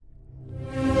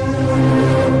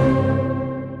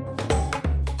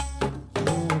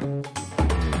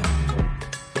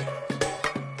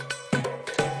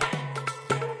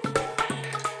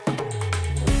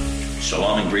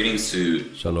Greetings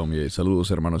to Shalom y saludos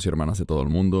hermanos y hermanas de todo el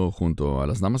mundo, junto a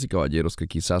las damas y caballeros que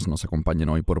quizás nos acompañen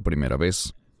hoy por primera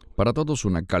vez. Para todos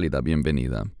una cálida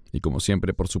bienvenida. Y como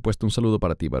siempre, por supuesto, un saludo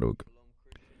para ti, Baruch.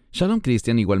 Shalom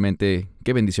Cristian, igualmente,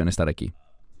 qué bendición estar aquí.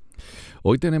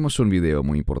 Hoy tenemos un video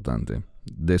muy importante.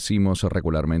 Decimos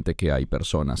regularmente que hay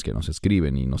personas que nos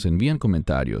escriben y nos envían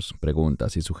comentarios,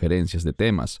 preguntas y sugerencias de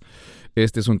temas.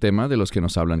 Este es un tema de los que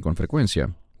nos hablan con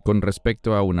frecuencia, con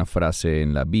respecto a una frase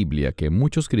en la Biblia que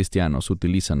muchos cristianos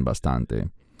utilizan bastante,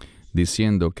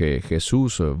 diciendo que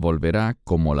Jesús volverá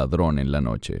como ladrón en la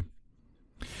noche.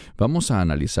 Vamos a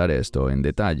analizar esto en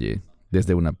detalle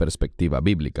desde una perspectiva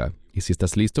bíblica. Y si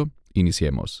estás listo,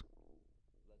 iniciemos.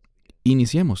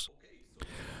 Iniciemos.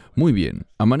 Muy bien,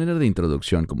 a manera de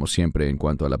introducción, como siempre, en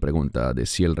cuanto a la pregunta de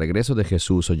si el regreso de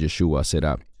Jesús o Yeshua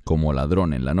será como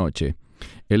ladrón en la noche,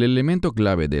 el elemento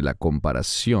clave de la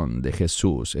comparación de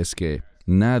Jesús es que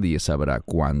nadie sabrá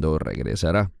cuándo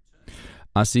regresará.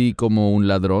 Así como un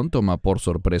ladrón toma por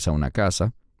sorpresa una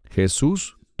casa,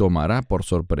 Jesús tomará por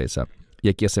sorpresa, y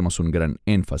aquí hacemos un gran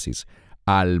énfasis,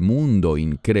 al mundo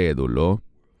incrédulo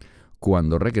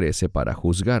cuando regrese para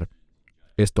juzgar.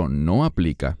 Esto no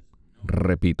aplica,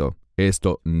 repito,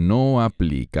 esto no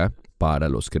aplica para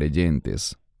los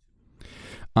creyentes.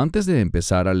 Antes de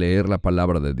empezar a leer la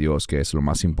palabra de Dios, que es lo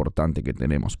más importante que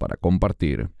tenemos para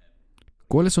compartir,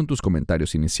 ¿cuáles son tus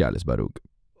comentarios iniciales, Baruch?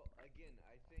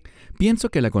 Pienso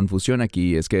que la confusión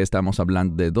aquí es que estamos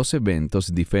hablando de dos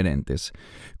eventos diferentes.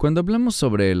 Cuando hablamos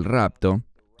sobre el rapto,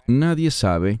 nadie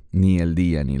sabe ni el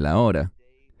día ni la hora.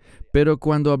 Pero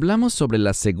cuando hablamos sobre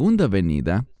la segunda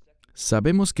venida,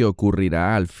 sabemos que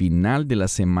ocurrirá al final de la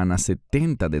semana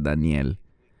 70 de Daniel,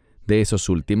 de esos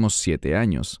últimos 7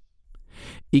 años.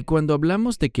 Y cuando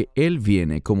hablamos de que Él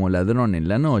viene como ladrón en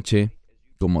la noche,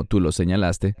 como tú lo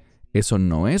señalaste, eso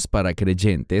no es para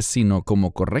creyentes, sino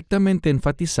como correctamente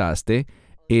enfatizaste,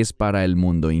 es para el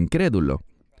mundo incrédulo,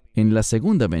 en la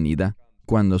segunda venida,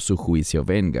 cuando su juicio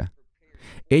venga.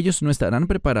 Ellos no estarán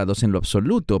preparados en lo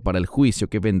absoluto para el juicio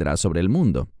que vendrá sobre el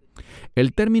mundo.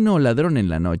 El término ladrón en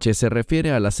la noche se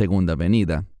refiere a la segunda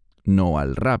venida, no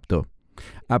al rapto.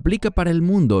 Aplica para el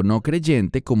mundo no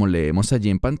creyente, como leemos allí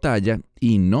en pantalla,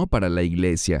 y no para la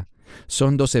iglesia.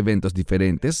 Son dos eventos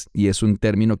diferentes y es un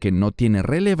término que no tiene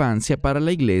relevancia para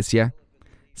la iglesia,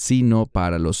 sino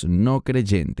para los no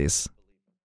creyentes.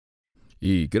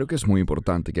 Y creo que es muy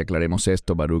importante que aclaremos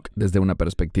esto, Baruch, desde una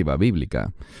perspectiva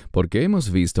bíblica, porque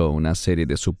hemos visto una serie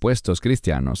de supuestos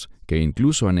cristianos que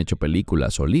incluso han hecho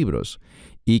películas o libros,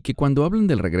 y que cuando hablan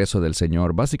del regreso del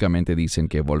Señor básicamente dicen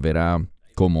que volverá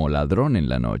como ladrón en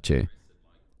la noche,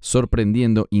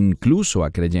 sorprendiendo incluso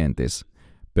a creyentes.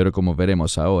 Pero como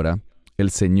veremos ahora, el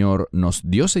Señor nos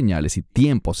dio señales y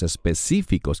tiempos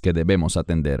específicos que debemos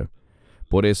atender.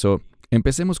 Por eso,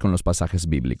 empecemos con los pasajes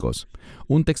bíblicos.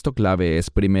 Un texto clave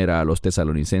es 1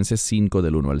 Tesalonicenses 5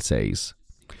 del 1 al 6.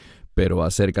 Pero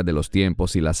acerca de los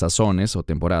tiempos y las sazones o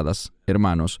temporadas,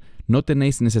 hermanos, no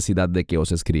tenéis necesidad de que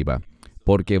os escriba,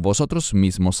 porque vosotros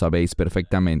mismos sabéis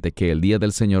perfectamente que el día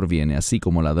del Señor viene así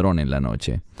como ladrón en la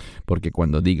noche. Porque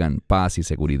cuando digan paz y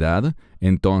seguridad,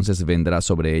 entonces vendrá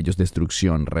sobre ellos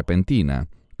destrucción repentina,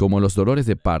 como los dolores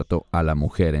de parto a la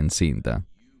mujer encinta.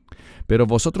 Pero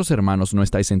vosotros, hermanos, no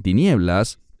estáis en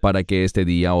tinieblas, para que este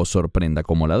día os sorprenda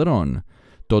como ladrón.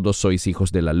 Todos sois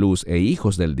hijos de la luz e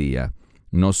hijos del día.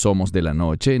 No somos de la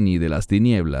noche ni de las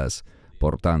tinieblas.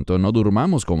 Por tanto, no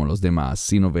durmamos como los demás,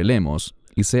 sino velemos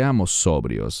y seamos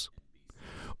sobrios.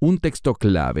 Un texto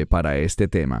clave para este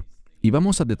tema, y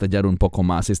vamos a detallar un poco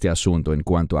más este asunto en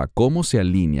cuanto a cómo se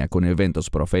alinea con eventos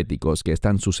proféticos que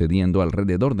están sucediendo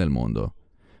alrededor del mundo,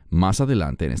 más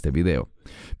adelante en este video.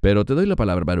 Pero te doy la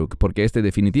palabra, Baruch, porque este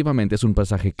definitivamente es un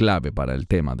pasaje clave para el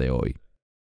tema de hoy.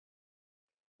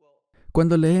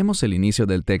 Cuando leemos el inicio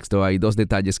del texto hay dos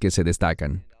detalles que se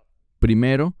destacan.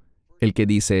 Primero, el que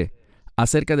dice,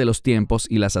 acerca de los tiempos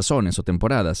y las sazones o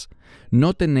temporadas,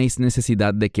 no tenéis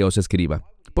necesidad de que os escriba.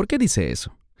 ¿Por qué dice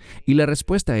eso? Y la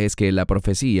respuesta es que la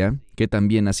profecía, que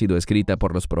también ha sido escrita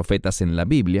por los profetas en la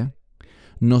Biblia,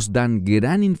 nos dan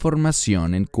gran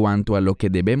información en cuanto a lo que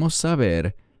debemos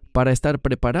saber para estar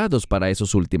preparados para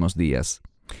esos últimos días.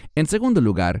 En segundo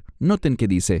lugar, noten que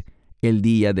dice, el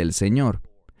día del Señor.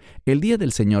 El día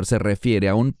del Señor se refiere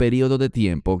a un periodo de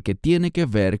tiempo que tiene que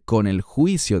ver con el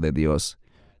juicio de Dios,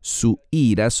 su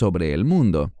ira sobre el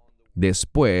mundo,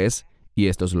 después, y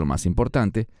esto es lo más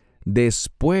importante,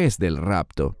 después del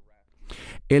rapto.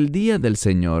 El día del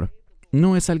Señor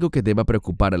no es algo que deba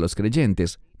preocupar a los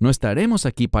creyentes. No estaremos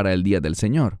aquí para el día del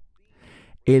Señor.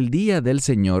 El día del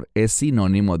Señor es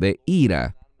sinónimo de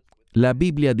ira. La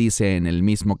Biblia dice en el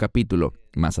mismo capítulo,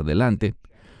 más adelante,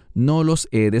 no los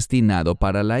he destinado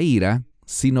para la ira,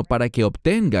 sino para que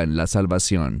obtengan la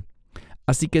salvación.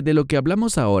 Así que de lo que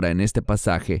hablamos ahora en este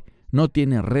pasaje no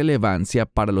tiene relevancia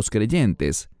para los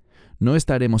creyentes. No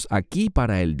estaremos aquí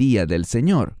para el día del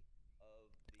Señor.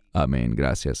 Amén,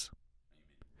 gracias.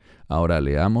 Ahora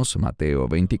leamos Mateo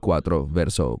 24,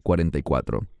 verso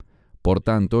 44. Por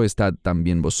tanto, estad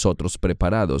también vosotros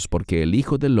preparados, porque el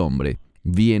Hijo del Hombre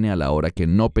viene a la hora que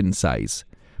no pensáis.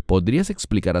 ¿Podrías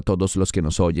explicar a todos los que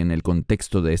nos oyen el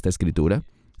contexto de esta escritura?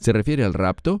 ¿Se refiere al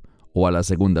rapto o a la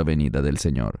segunda venida del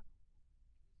Señor?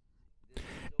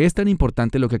 Es tan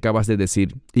importante lo que acabas de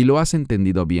decir, y lo has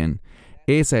entendido bien.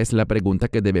 Esa es la pregunta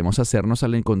que debemos hacernos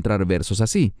al encontrar versos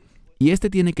así. Y este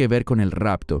tiene que ver con el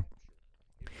rapto.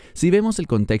 Si vemos el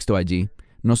contexto allí,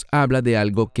 nos habla de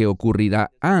algo que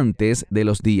ocurrirá antes de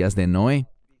los días de Noé.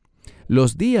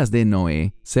 Los días de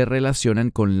Noé se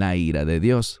relacionan con la ira de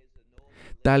Dios,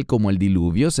 tal como el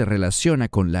diluvio se relaciona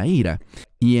con la ira.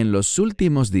 Y en los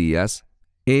últimos días,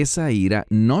 esa ira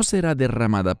no será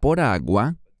derramada por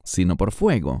agua, sino por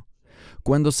fuego.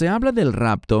 Cuando se habla del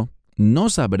rapto, no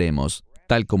sabremos,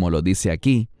 tal como lo dice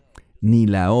aquí, ni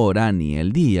la hora ni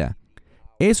el día.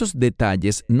 Esos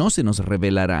detalles no se nos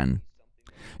revelarán.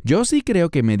 Yo sí creo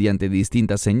que mediante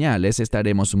distintas señales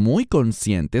estaremos muy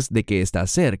conscientes de que está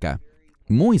cerca,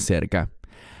 muy cerca,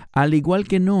 al igual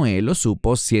que Noé lo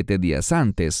supo 7 días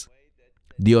antes.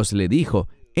 Dios le dijo,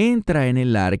 entra en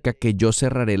el arca que yo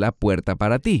cerraré la puerta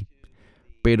para ti.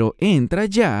 Pero entra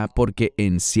ya porque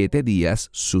en 7 días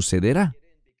sucederá.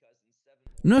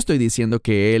 No estoy diciendo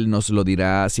que Él nos lo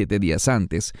dirá 7 días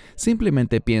antes,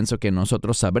 simplemente pienso que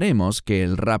nosotros sabremos que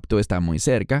el rapto está muy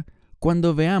cerca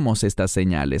cuando veamos estas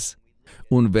señales.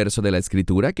 Un verso de la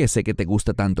Escritura que sé que te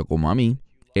gusta tanto como a mí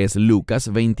es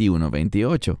Lucas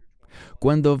 21:28.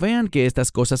 Cuando vean que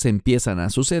estas cosas empiezan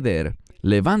a suceder,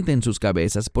 levanten sus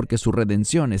cabezas porque su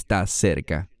redención está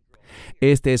cerca.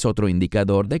 Este es otro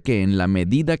indicador de que en la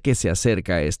medida que se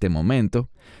acerca este momento,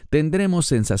 tendremos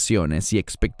sensaciones y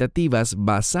expectativas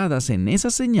basadas en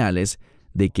esas señales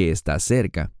de que está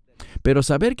cerca. Pero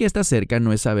saber que está cerca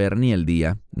no es saber ni el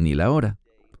día ni la hora.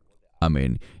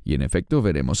 Amén. Y en efecto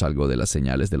veremos algo de las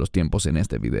señales de los tiempos en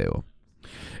este video.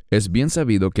 Es bien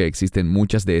sabido que existen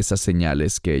muchas de esas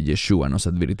señales que Yeshua nos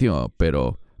advirtió,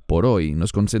 pero por hoy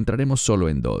nos concentraremos solo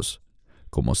en 2.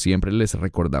 Como siempre les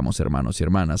recordamos, hermanos y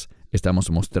hermanas, estamos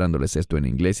mostrándoles esto en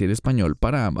inglés y en español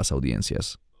para ambas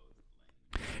audiencias.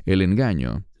 El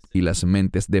engaño y las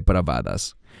mentes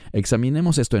depravadas.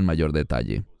 Examinemos esto en mayor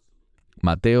detalle.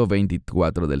 Mateo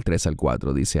 24 del 3 al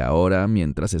 4 dice, ahora,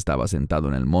 mientras estaba sentado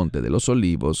en el monte de los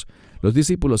olivos, los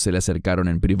discípulos se le acercaron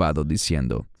en privado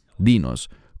diciendo, dinos,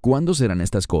 ¿cuándo serán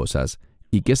estas cosas?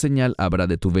 ¿Y qué señal habrá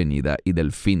de tu venida y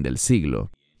del fin del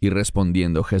siglo? Y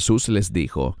respondiendo Jesús les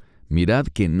dijo, mirad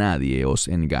que nadie os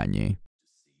engañe.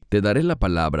 Te daré la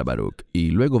palabra, Baruch,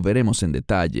 y luego veremos en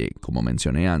detalle, como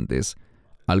mencioné antes,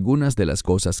 algunas de las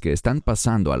cosas que están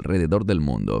pasando alrededor del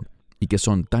mundo y que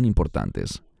son tan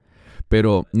importantes.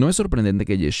 Pero ¿no es sorprendente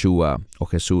que Yeshua, o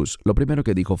Jesús, lo primero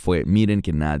que dijo fue, miren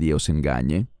que nadie os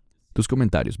engañe? Tus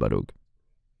comentarios, Baruch.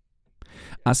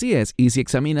 Así es, y si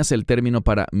examinas el término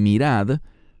para mirad,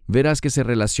 verás que se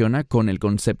relaciona con el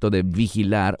concepto de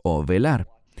vigilar o velar.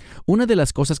 Una de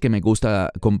las cosas que me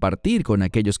gusta compartir con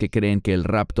aquellos que creen que el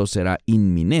rapto será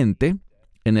inminente,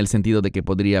 en el sentido de que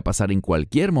podría pasar en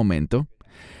cualquier momento,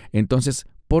 entonces,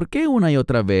 ¿por qué una y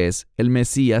otra vez el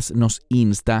Mesías nos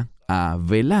insta a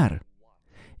velar?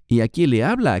 Y aquí le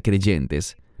habla a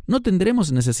creyentes. No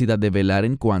tendremos necesidad de velar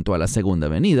en cuanto a la segunda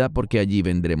venida, porque allí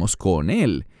vendremos con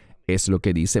Él. Es lo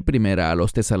que dice primera a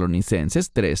los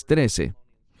Tesalonicenses 3:13.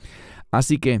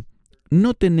 Así que,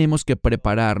 no tenemos que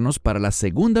prepararnos para la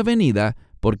segunda venida,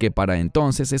 porque para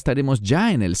entonces estaremos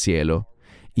ya en el cielo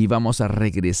y vamos a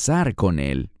regresar con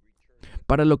Él.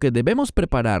 Para lo que debemos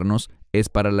prepararnos es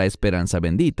para la esperanza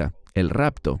bendita, el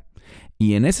rapto.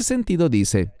 Y en ese sentido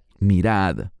dice,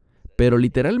 mirad, pero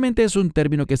literalmente es un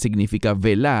término que significa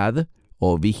velad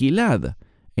o vigilad.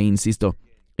 E insisto,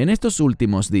 en estos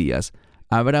últimos días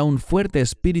habrá un fuerte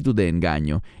espíritu de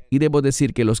engaño, y debo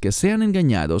decir que los que sean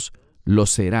engañados lo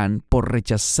serán por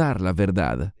rechazar la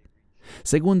verdad.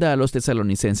 Segunda a los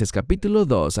Tesalonicenses capítulo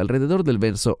 2, alrededor del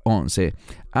verso 11,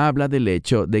 habla del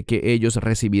hecho de que ellos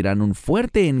recibirán un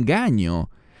fuerte engaño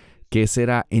que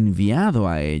será enviado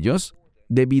a ellos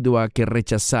debido a que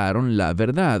rechazaron la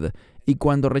verdad. Y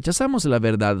cuando rechazamos la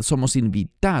verdad, somos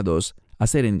invitados a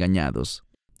ser engañados.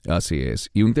 Así es,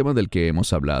 y un tema del que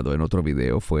hemos hablado en otro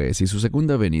video fue si su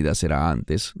segunda venida será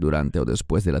antes, durante o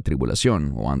después de la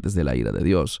tribulación o antes de la ira de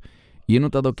Dios. Y he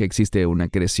notado que existe una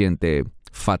creciente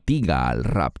fatiga al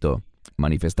rapto.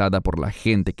 manifestada por la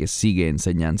gente que sigue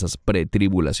enseñanzas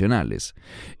pretribulacionales.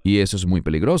 Y eso es muy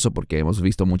peligroso porque hemos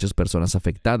visto muchas personas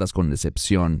afectadas con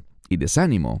decepción y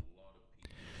desánimo.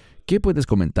 ¿Qué puedes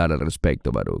comentar al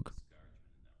respecto, Baruch?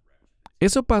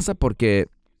 Eso pasa porque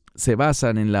se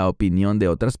basan en la opinión de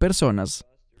otras personas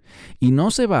y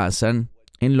no se basan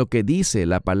en lo que dice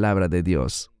la palabra de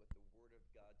Dios.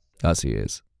 Así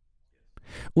es.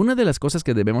 Una de las cosas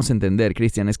que debemos entender,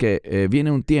 Cristian, es que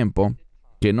viene un tiempo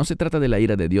que no se trata de la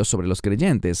ira de Dios sobre los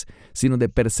creyentes, sino de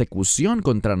persecución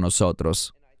contra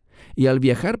nosotros. Y al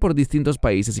viajar por distintos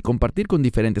países y compartir con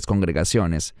diferentes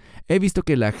congregaciones, he visto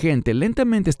que la gente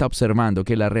lentamente está observando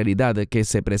que la realidad que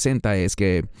se presenta es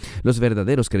que los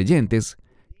verdaderos creyentes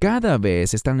cada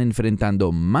vez están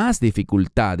enfrentando más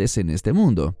dificultades en este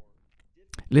mundo.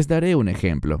 Les daré un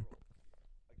ejemplo.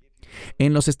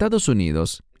 En los Estados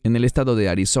Unidos, en el estado de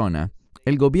Arizona,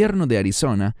 el gobierno de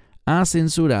Arizona ha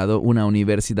censurado una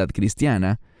universidad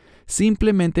cristiana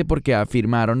simplemente porque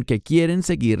afirmaron que quieren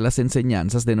seguir las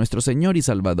enseñanzas de nuestro Señor y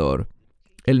Salvador,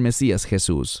 el Mesías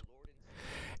Jesús.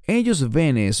 Ellos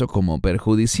ven eso como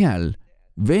perjudicial,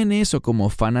 ven eso como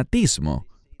fanatismo,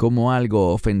 como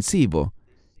algo ofensivo,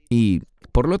 y,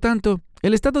 por lo tanto,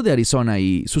 el estado de Arizona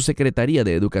y su Secretaría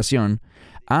de Educación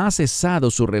ha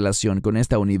cesado su relación con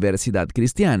esta universidad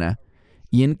cristiana.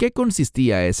 ¿Y en qué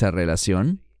consistía esa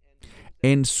relación?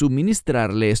 En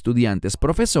suministrarle estudiantes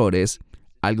profesores,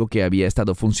 algo que había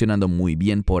estado funcionando muy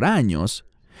bien por años,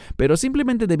 pero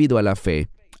simplemente debido a la fe,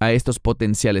 a estos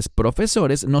potenciales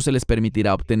profesores no se les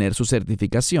permitirá obtener su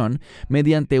certificación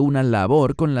mediante una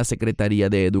labor con la Secretaría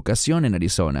de Educación en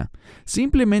Arizona,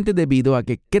 simplemente debido a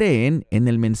que creen en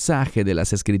el mensaje de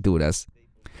las Escrituras.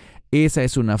 Esa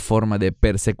es una forma de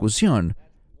persecución,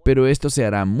 pero esto se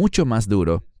hará mucho más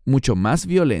duro, mucho más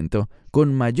violento,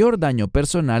 con mayor daño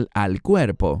personal al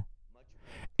cuerpo.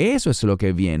 Eso es lo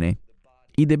que viene,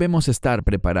 y debemos estar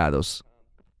preparados.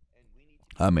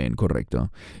 Amén,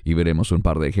 correcto. Y veremos un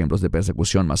par de ejemplos de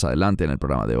persecución más adelante en el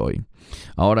programa de hoy.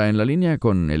 Ahora, en la línea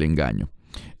con el engaño.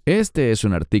 Este es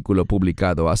un artículo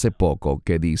publicado hace poco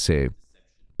que dice: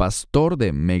 pastor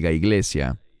de mega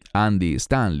iglesia, Andy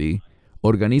Stanley,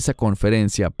 organiza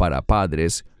conferencia para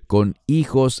padres con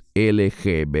hijos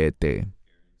LGBT.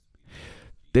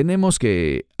 Tenemos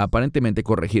que aparentemente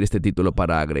corregir este título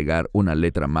para agregar una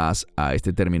letra más a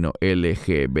este término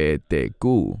LGBTQ,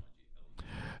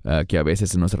 que a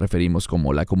veces nos referimos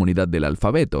como la comunidad del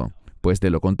alfabeto, pues de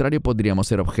lo contrario podríamos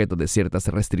ser objeto de ciertas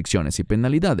restricciones y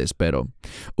penalidades. Pero,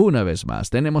 una vez más,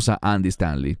 tenemos a Andy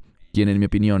Stanley, quien en mi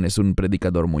opinión es un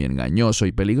predicador muy engañoso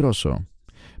y peligroso.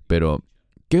 Pero,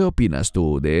 ¿qué opinas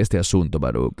tú de este asunto,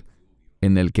 Baruch,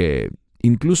 en el que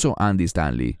incluso Andy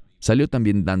Stanley salió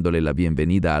también dándole la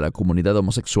bienvenida a la comunidad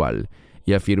homosexual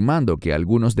y afirmando que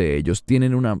algunos de ellos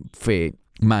tienen una fe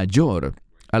mayor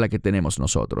a la que tenemos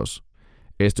nosotros?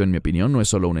 Esto, en mi opinión, no es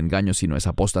solo un engaño, sino es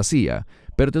apostasía.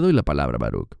 Pero te doy la palabra,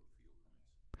 Baruch.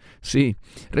 Sí,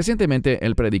 recientemente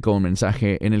él predicó un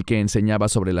mensaje en el que enseñaba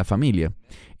sobre la familia,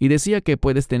 y decía que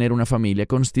puedes tener una familia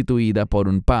constituida por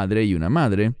un padre y una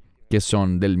madre que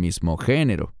son del mismo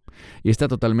género, y está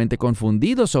totalmente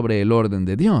confundido sobre el orden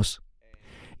de Dios.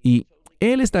 Y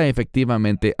él está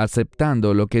efectivamente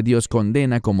aceptando lo que Dios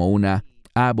condena como una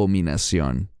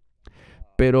abominación.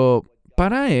 Pero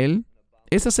para él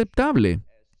es aceptable.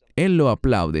 Él lo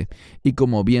aplaude, y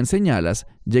como bien señalas,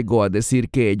 llegó a decir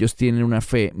que ellos tienen una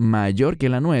fe mayor que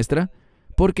la nuestra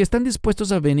porque están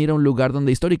dispuestos a venir a un lugar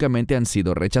donde históricamente han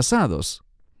sido rechazados.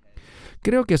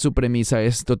 Creo que su premisa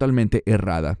es totalmente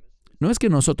errada. No es que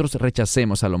nosotros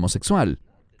rechacemos al homosexual.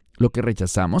 Lo que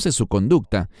rechazamos es su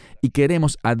conducta, y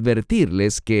queremos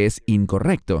advertirles que es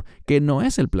incorrecto, que no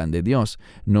es el plan de Dios,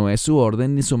 no es su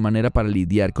orden ni su manera para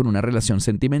lidiar con una relación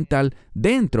sentimental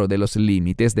dentro de los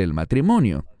límites del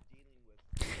matrimonio.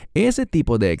 Ese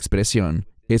tipo de expresión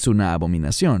es una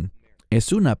abominación,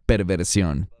 es una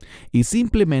perversión, y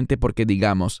simplemente porque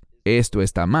digamos esto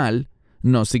está mal,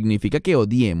 no significa que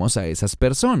odiemos a esas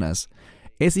personas.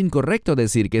 Es incorrecto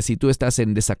decir que si tú estás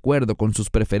en desacuerdo con sus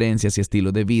preferencias y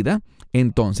estilo de vida,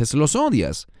 entonces los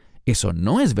odias. Eso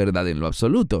no es verdad en lo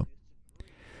absoluto.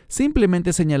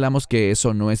 Simplemente señalamos que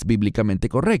eso no es bíblicamente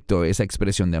correcto, esa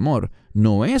expresión de amor.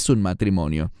 No es un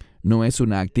matrimonio, no es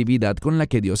una actividad con la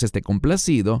que Dios esté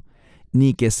complacido,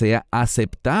 ni que sea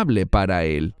aceptable para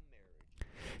Él.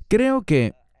 Creo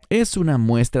que es una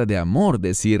muestra de amor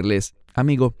decirles: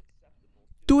 amigo,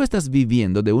 tú estás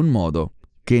viviendo de un modo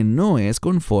que no es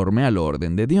conforme al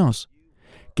orden de Dios,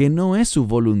 que no es su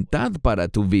voluntad para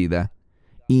tu vida,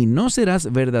 y no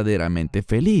serás verdaderamente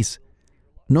feliz.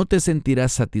 No te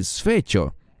sentirás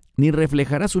satisfecho, ni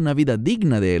reflejarás una vida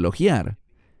digna de elogiar.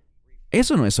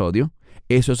 Eso no es odio,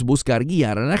 eso es buscar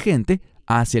guiar a la gente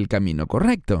hacia el camino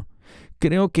correcto.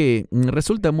 Creo que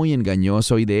resulta muy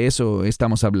engañoso y de eso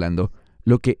estamos hablando,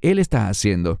 lo que él está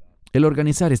haciendo, el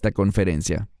organizar esta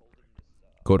conferencia.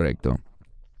 Correcto.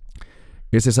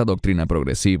 Es esa doctrina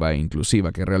progresiva e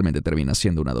inclusiva que realmente termina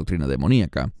siendo una doctrina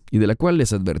demoníaca y de la cual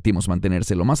les advertimos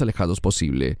mantenerse lo más alejados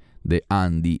posible de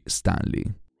Andy Stanley.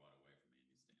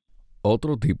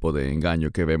 Otro tipo de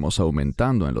engaño que vemos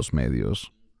aumentando en los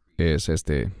medios es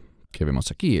este que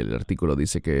vemos aquí. El artículo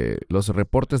dice que los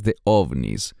reportes de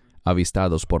ovnis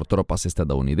avistados por tropas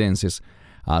estadounidenses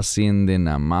ascienden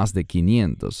a más de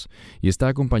 500 y está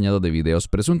acompañado de videos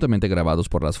presuntamente grabados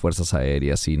por las fuerzas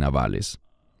aéreas y navales,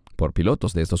 por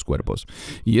pilotos de estos cuerpos.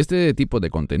 Y este tipo de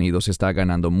contenidos está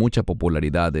ganando mucha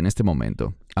popularidad en este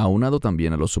momento, aunado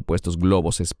también a los supuestos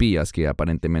globos espías que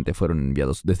aparentemente fueron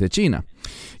enviados desde China.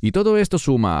 Y todo esto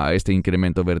suma a este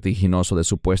incremento vertiginoso de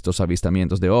supuestos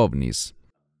avistamientos de ovnis.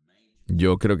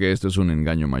 Yo creo que esto es un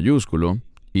engaño mayúsculo,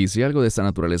 y si algo de esta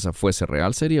naturaleza fuese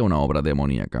real, sería una obra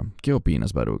demoníaca. ¿Qué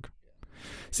opinas, Baruch?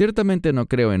 Ciertamente no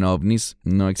creo en ovnis,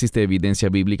 no existe evidencia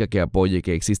bíblica que apoye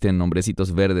que existen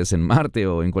hombrecitos verdes en Marte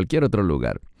o en cualquier otro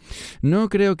lugar. No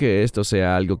creo que esto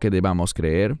sea algo que debamos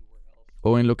creer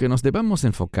o en lo que nos debamos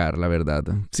enfocar, la verdad.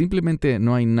 Simplemente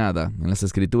no hay nada en las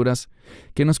Escrituras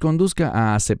que nos conduzca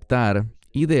a aceptar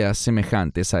ideas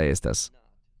semejantes a estas.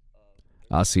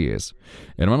 Así es.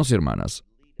 Hermanos y hermanas,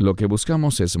 lo que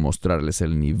buscamos es mostrarles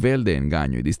el nivel de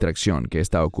engaño y distracción que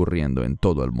está ocurriendo en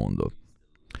todo el mundo.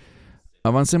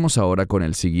 Avancemos ahora con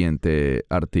el siguiente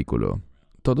artículo.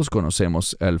 Todos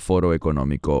conocemos el Foro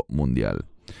Económico Mundial.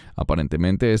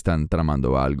 Aparentemente están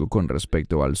tramando algo con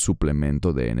respecto al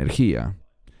suplemento de energía.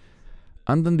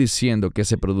 Andan diciendo que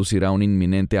se producirá un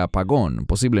inminente apagón,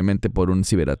 posiblemente por un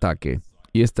ciberataque.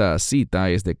 Y esta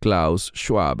cita es de Klaus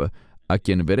Schwab, a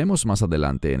quien veremos más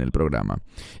adelante en el programa,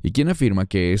 y quien afirma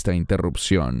que esta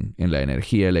interrupción en la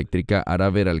energía eléctrica hará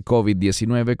ver al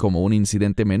COVID-19 como un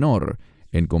incidente menor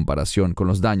en comparación con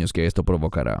los daños que esto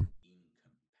provocará.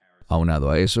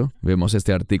 Aunado a eso, vemos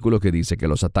este artículo que dice que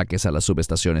los ataques a las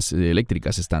subestaciones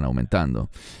eléctricas están aumentando,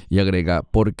 y agrega,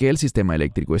 ¿por qué el sistema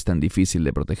eléctrico es tan difícil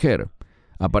de proteger?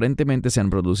 Aparentemente se han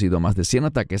producido más de 100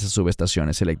 ataques a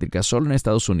subestaciones eléctricas solo en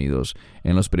Estados Unidos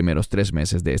en los primeros 3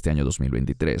 meses de este año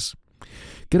 2023.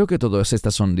 Creo que todas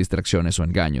estas son distracciones o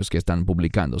engaños que están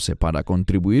publicándose para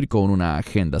contribuir con una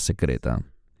agenda secreta.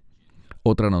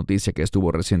 Otra noticia que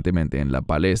estuvo recientemente en la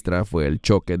palestra fue el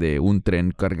choque de un tren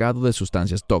cargado de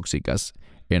sustancias tóxicas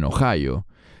en Ohio,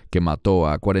 que mató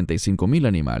a 45,000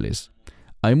 animales.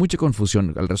 Hay mucha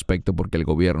confusión al respecto porque el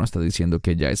gobierno está diciendo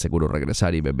que ya es seguro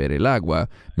regresar y beber el agua,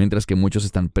 mientras que muchos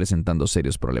están presentando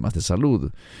serios problemas de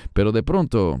salud. Pero de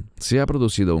pronto se ha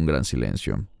producido un gran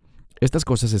silencio. Estas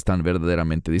cosas están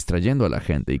verdaderamente distrayendo a la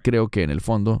gente y creo que en el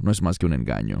fondo no es más que un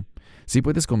engaño. Si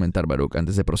puedes comentar, Baruch,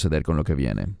 antes de proceder con lo que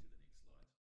viene.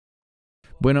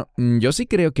 Bueno, yo sí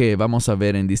creo que vamos a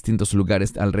ver en distintos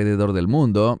lugares alrededor del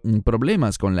mundo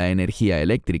problemas con la energía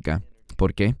eléctrica.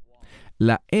 ¿Por qué?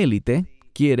 La élite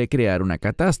quiere crear una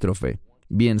catástrofe,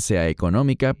 bien sea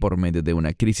económica por medio de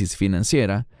una crisis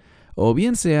financiera, o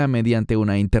bien sea mediante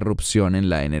una interrupción en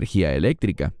la energía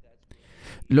eléctrica.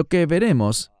 Lo que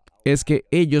veremos es que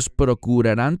ellos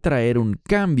procurarán traer un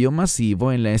cambio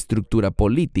masivo en la estructura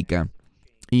política,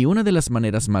 y una de las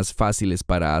maneras más fáciles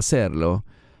para hacerlo,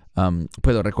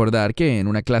 puedo recordar que en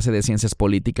una clase de ciencias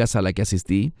políticas a la que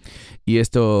asistí, y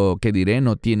esto que diré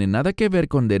no tiene nada que ver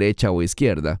con derecha o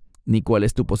izquierda, ni cuál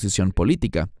es tu posición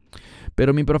política.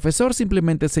 Pero mi profesor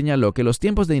simplemente señaló que los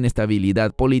tiempos de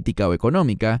inestabilidad política o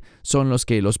económica son los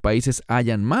que los países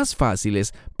hallan más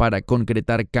fáciles para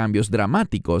concretar cambios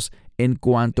dramáticos en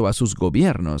cuanto a sus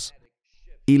gobiernos.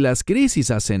 Y las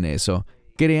crisis hacen eso,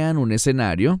 crean un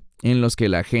escenario en los que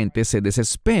la gente se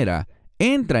desespera,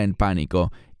 entra en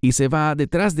pánico y se va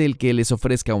detrás del que les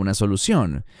ofrezca una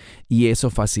solución. Y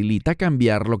eso facilita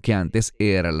cambiar lo que antes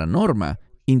era la norma,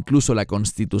 incluso la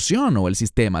constitución o el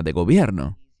sistema de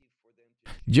gobierno.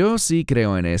 Yo sí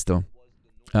creo en esto.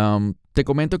 Te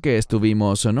comento que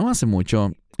estuvimos no hace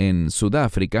mucho en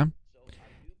Sudáfrica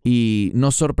y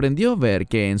nos sorprendió ver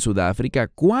que en Sudáfrica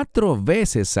 4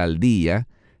 veces al día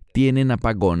tienen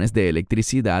apagones de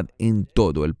electricidad en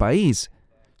todo el país.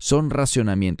 Son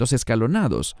racionamientos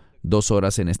escalonados, 2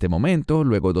 horas en este momento,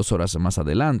 luego 2 horas más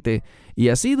adelante, y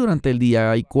así durante el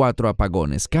día hay 4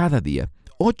 apagones cada día,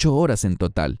 8 horas en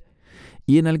total.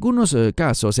 Y en algunos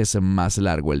casos es más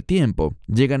largo el tiempo,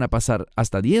 llegan a pasar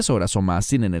hasta 10 horas o más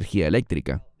sin energía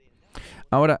eléctrica.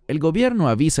 Ahora, el gobierno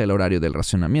avisa el horario del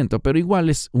racionamiento, pero igual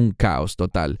es un caos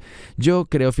total. Yo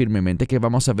creo firmemente que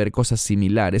vamos a ver cosas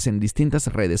similares en distintas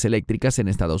redes eléctricas en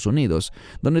Estados Unidos,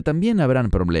 donde también habrán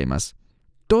problemas.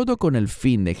 Todo con el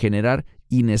fin de generar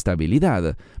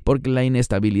inestabilidad, porque la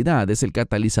inestabilidad es el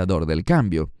catalizador del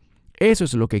cambio. Eso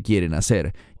es lo que quieren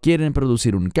hacer. Quieren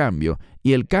producir un cambio,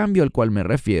 y el cambio al cual me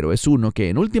refiero es uno que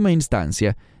en última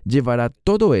instancia llevará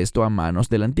todo esto a manos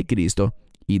del anticristo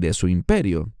y de su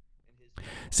imperio.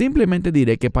 Simplemente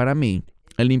diré que para mí,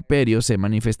 el imperio se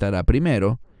manifestará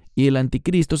primero y el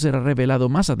anticristo será revelado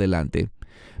más adelante.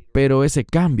 Pero ese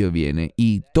cambio viene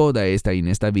y toda esta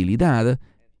inestabilidad,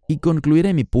 y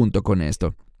concluiré mi punto con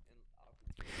esto.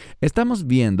 Estamos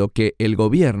viendo que el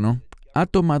gobierno ha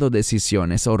tomado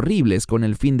decisiones horribles con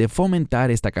el fin de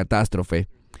fomentar esta catástrofe,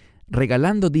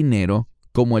 regalando dinero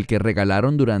como el que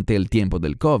regalaron durante el tiempo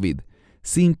del COVID,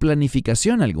 sin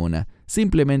planificación alguna.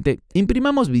 Simplemente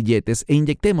imprimamos billetes e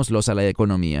inyectémoslos a la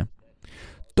economía.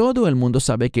 Todo el mundo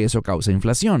sabe que eso causa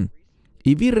inflación.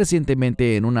 Y vi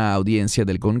recientemente en una audiencia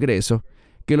del Congreso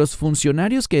que los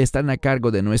funcionarios que están a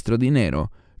cargo de nuestro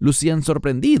dinero lucían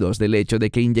sorprendidos del hecho de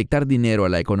que inyectar dinero a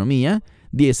la economía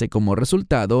diese como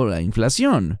resultado la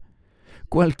inflación.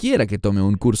 Cualquiera que tome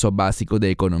un curso básico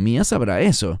de economía sabrá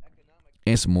eso.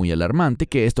 Es muy alarmante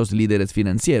que estos líderes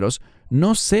financieros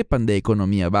no sepan de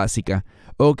economía básica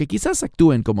o que quizás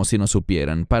actúen como si no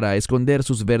supieran para esconder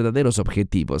sus verdaderos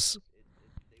objetivos.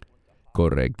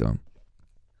 Correcto.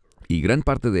 Y gran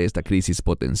parte de esta crisis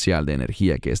potencial de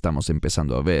energía que estamos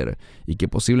empezando a ver y que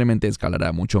posiblemente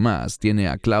escalará mucho más tiene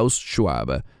a Klaus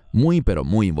Schwab muy pero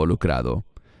muy involucrado.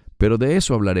 Pero de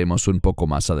eso hablaremos un poco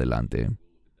más adelante.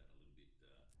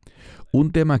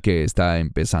 Un tema que está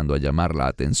empezando a llamar la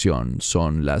atención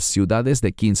son las ciudades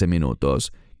de 15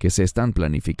 minutos que se están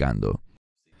planificando.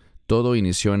 Todo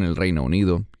inició en el Reino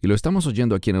Unido y lo estamos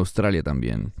oyendo aquí en Australia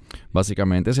también.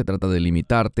 Básicamente se trata de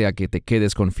limitarte a que te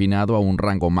quedes confinado a un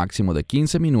rango máximo de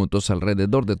 15 minutos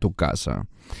alrededor de tu casa.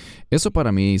 Eso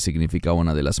para mí significa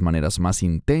una de las maneras más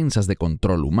intensas de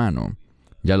control humano.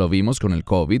 Ya lo vimos con el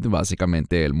COVID,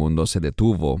 básicamente el mundo se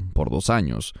detuvo por 2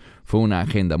 años. Fue una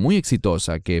agenda muy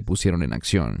exitosa que pusieron en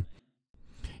acción.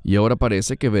 Y ahora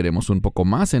parece que veremos un poco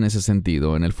más en ese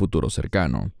sentido en el futuro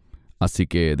cercano. Así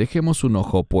que dejemos un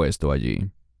ojo puesto allí.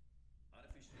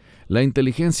 La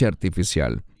inteligencia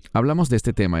artificial. Hablamos de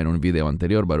este tema en un video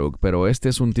anterior, Baruch, pero este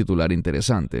es un titular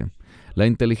interesante. La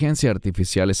inteligencia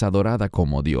artificial es adorada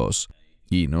como Dios,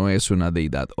 y no es una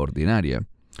deidad ordinaria.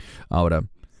 Ahora,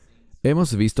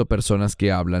 hemos visto personas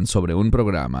que hablan sobre un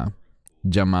programa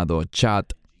llamado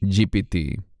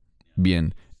GPT.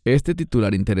 Bien, este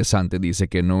titular interesante dice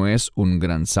que no es un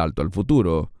gran salto al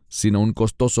futuro, sino un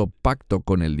costoso pacto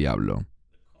con el diablo.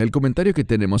 El comentario que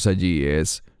tenemos allí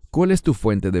es, ¿cuál es tu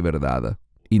fuente de verdad?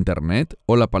 ¿Internet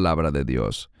o la palabra de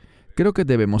Dios? Creo que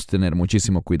debemos tener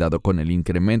muchísimo cuidado con el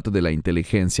incremento de la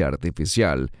inteligencia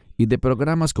artificial y de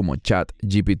programas como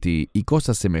GPT y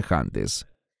cosas semejantes.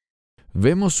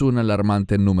 Vemos un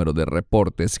alarmante número de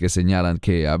reportes que señalan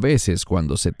que a veces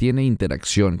cuando se tiene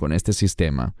interacción con este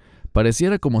sistema,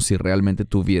 pareciera como si realmente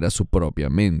tuviera su propia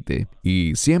mente,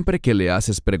 y siempre que le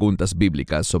haces preguntas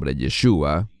bíblicas sobre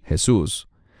Yeshua, Jesús,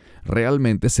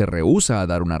 realmente se rehúsa a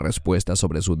dar una respuesta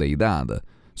sobre su deidad,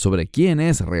 sobre quién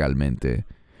es realmente,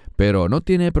 pero no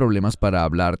tiene problemas para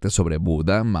hablarte sobre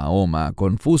Buda, Mahoma,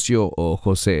 Confucio o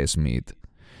José Smith.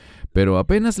 Pero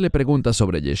apenas le preguntas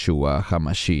sobre Yeshua,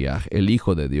 Hamashiach, el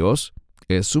Hijo de Dios,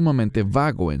 es sumamente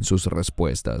vago en sus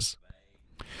respuestas.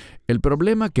 El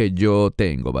problema que yo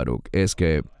tengo, Baruch, es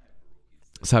que,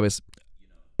 ¿sabes?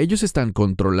 Ellos están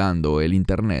controlando el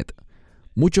Internet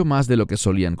mucho más de lo que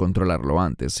solían controlarlo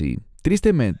antes y,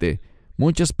 tristemente,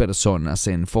 muchas personas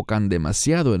se enfocan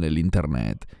demasiado en el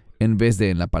Internet en vez de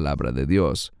en la palabra de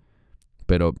Dios.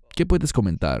 Pero, ¿qué puedes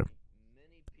comentar?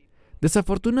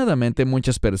 Desafortunadamente,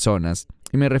 muchas personas,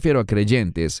 y me refiero a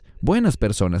creyentes, buenas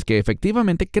personas que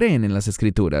efectivamente creen en las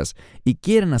Escrituras y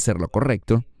quieren hacer lo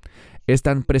correcto,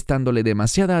 están prestándole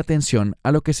demasiada atención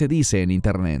a lo que se dice en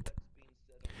Internet.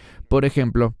 Por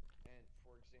ejemplo,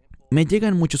 me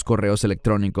llegan muchos correos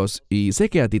electrónicos, y sé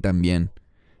que a ti también,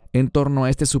 en torno a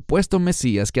este supuesto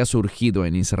Mesías que ha surgido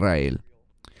en Israel.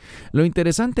 Lo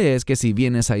interesante es que si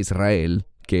vienes a Israel,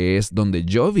 que es donde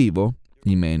yo vivo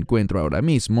y me encuentro ahora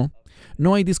mismo,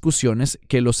 no hay discusiones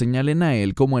que lo señalen a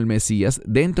él como el Mesías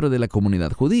dentro de la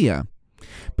comunidad judía.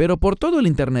 Pero por todo el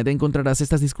Internet encontrarás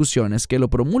estas discusiones que lo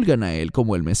promulgan a él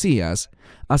como el Mesías,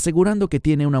 asegurando que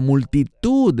tiene una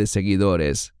multitud de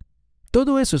seguidores.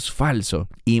 Todo eso es falso,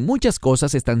 y muchas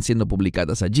cosas están siendo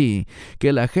publicadas allí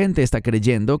que la gente está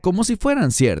creyendo como si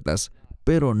fueran ciertas,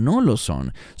 pero no lo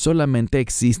son, solamente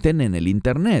existen en el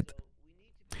Internet.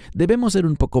 Debemos ser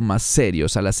un poco más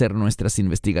serios al hacer nuestras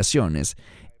investigaciones,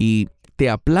 y te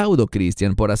aplaudo,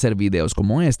 Christian, por hacer videos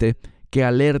como este que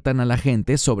alertan a la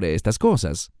gente sobre estas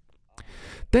cosas.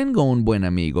 Tengo un buen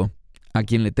amigo, a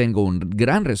quien le tengo un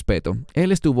gran respeto.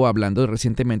 Él estuvo hablando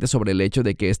recientemente sobre el hecho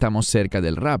de que estamos cerca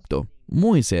del rapto,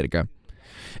 muy cerca.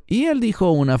 Y él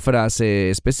dijo una frase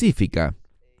específica.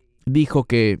 Dijo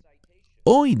que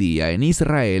hoy día en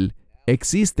Israel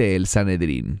existe el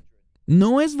Sanedrín.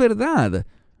 No es verdad.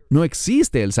 No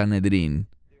existe el Sanedrín.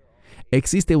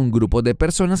 Existe un grupo de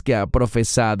personas que ha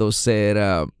profesado ser...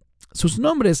 sus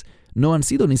nombres no han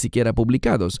sido ni siquiera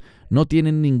publicados. No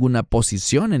tienen ninguna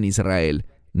posición en Israel.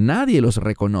 Nadie los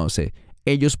reconoce.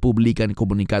 Ellos publican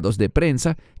comunicados de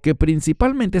prensa que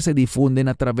principalmente se difunden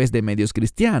a través de medios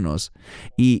cristianos.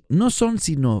 Y no son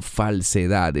sino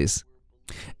falsedades.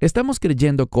 Estamos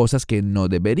creyendo cosas que no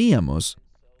deberíamos.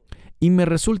 Y me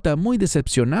resulta muy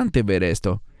decepcionante ver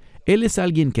esto. Él es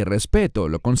alguien que respeto,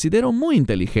 lo considero muy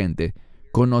inteligente,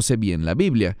 conoce bien la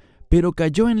Biblia, pero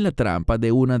cayó en la trampa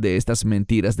de una de estas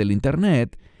mentiras del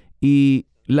Internet y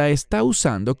la está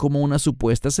usando como una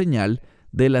supuesta señal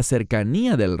de la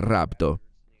cercanía del rapto.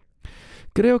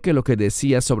 Creo que lo que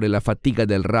decía sobre la fatiga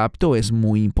del rapto es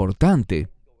muy importante.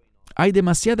 Hay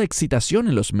demasiada excitación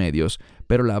en los medios,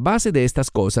 pero la base de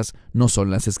estas cosas no son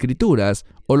las Escrituras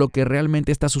o lo que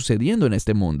realmente está sucediendo en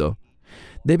este mundo.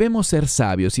 Debemos ser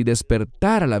sabios y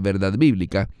despertar a la verdad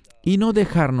bíblica y no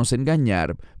dejarnos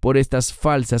engañar por estas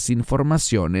falsas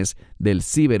informaciones del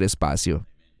ciberespacio.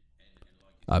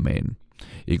 Amén.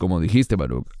 Y como dijiste,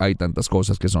 Baruch, hay tantas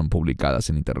cosas que son publicadas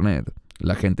en Internet.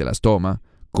 La gente las toma,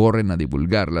 corren a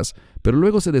divulgarlas, pero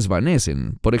luego se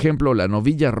desvanecen. Por ejemplo, la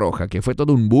novilla roja, que fue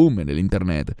todo un boom en el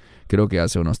Internet, creo que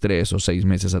hace unos 3 o 6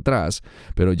 meses atrás,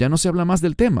 pero ya no se habla más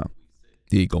del tema.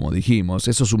 Y como dijimos,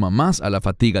 eso suma más a la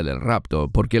fatiga del rapto,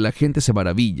 porque la gente se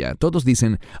maravilla. Todos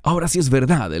dicen, ahora sí es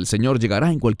verdad, el Señor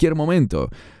llegará en cualquier momento.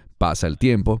 Pasa el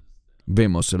tiempo,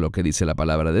 vemos lo que dice la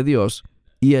palabra de Dios,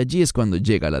 y allí es cuando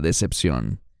llega la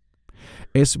decepción.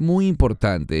 Es muy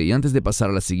importante, y antes de pasar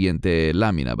a la siguiente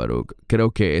lámina, Baruch,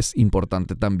 creo que es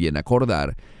importante también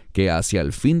acordar que hacia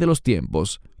el fin de los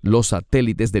tiempos, los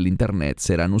satélites del Internet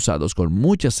serán usados con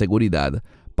mucha seguridad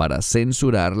para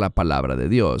censurar la palabra de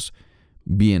Dios,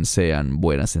 bien sean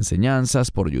buenas enseñanzas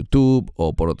por YouTube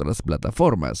o por otras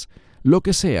plataformas, lo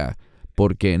que sea,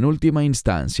 porque en última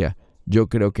instancia, yo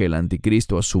creo que el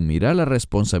anticristo asumirá la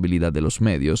responsabilidad de los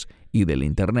medios y del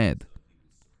Internet,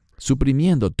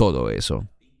 suprimiendo todo eso.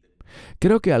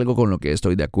 Creo que algo con lo que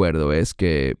estoy de acuerdo es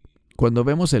que cuando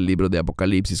vemos el libro de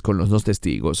Apocalipsis con los 2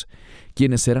 testigos,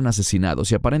 quienes serán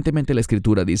asesinados, y aparentemente la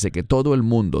Escritura dice que todo el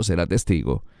mundo será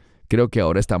testigo, creo que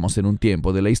ahora estamos en un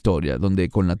tiempo de la historia donde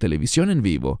con la televisión en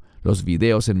vivo, los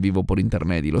videos en vivo por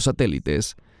Internet y los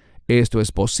satélites, esto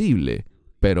es posible.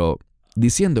 Pero,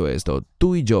 diciendo esto,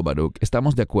 tú y yo, Baruch,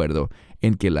 estamos de acuerdo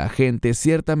en que la gente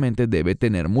ciertamente debe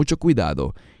tener mucho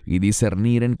cuidado y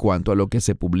discernir en cuanto a lo que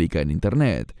se publica en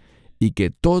Internet, y que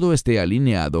todo esté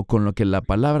alineado con lo que la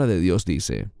palabra de Dios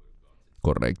dice.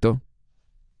 ¿Correcto?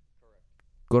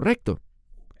 Correcto.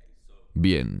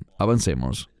 Bien,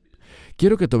 avancemos.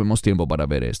 Quiero que tomemos tiempo para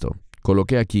ver esto.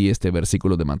 Coloqué aquí este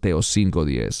versículo de Mateo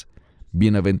 5:10.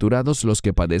 Bienaventurados los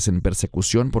que padecen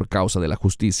persecución por causa de la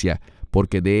justicia,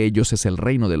 porque de ellos es el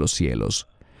reino de los cielos.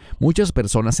 Muchas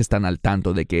personas están al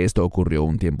tanto de que esto ocurrió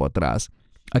un tiempo atrás.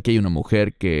 Aquí hay una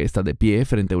mujer que está de pie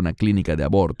frente a una clínica de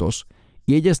abortos,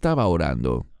 y ella estaba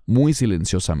orando, muy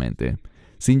silenciosamente,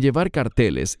 sin llevar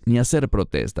carteles ni hacer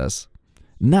protestas.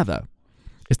 Nada.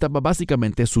 Estaba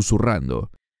básicamente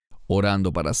susurrando,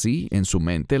 orando para sí, en su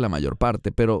mente la mayor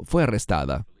parte, pero fue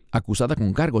arrestada, acusada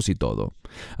con cargos y todo.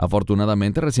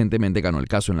 Afortunadamente, recientemente ganó el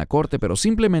caso en la corte, pero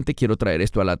simplemente quiero traer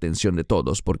esto a la atención de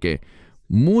todos, porque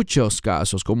muchos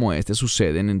casos como este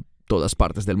suceden en todas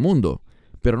partes del mundo,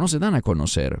 pero no se dan a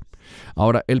conocer.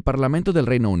 Ahora, el Parlamento del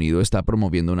Reino Unido está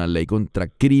promoviendo una ley contra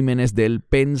crímenes del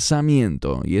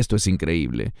pensamiento, y esto es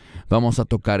increíble. Vamos a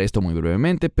tocar esto muy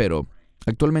brevemente, pero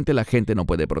actualmente la gente no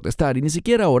puede protestar y ni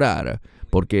siquiera orar,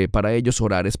 porque para ellos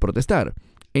orar es protestar,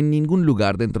 en ningún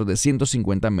lugar dentro de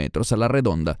 150 metros a la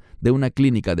redonda de una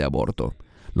clínica de aborto.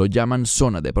 Lo llaman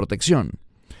zona de protección.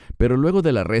 Pero luego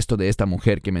del arresto de esta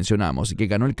mujer que mencionamos y que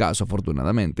ganó el caso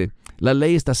afortunadamente, la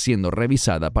ley está siendo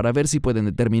revisada para ver si pueden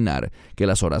determinar que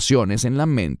las oraciones en la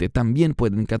mente también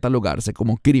pueden catalogarse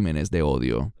como crímenes de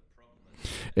odio.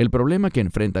 El problema que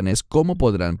enfrentan es cómo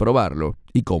podrán probarlo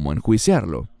y cómo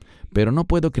enjuiciarlo. Pero no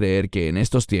puedo creer que en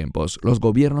estos tiempos los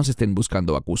gobiernos estén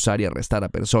buscando acusar y arrestar a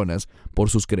personas por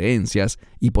sus creencias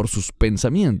y por sus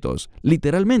pensamientos,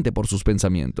 literalmente por sus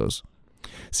pensamientos.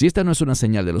 Si esta no es una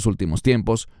señal de los últimos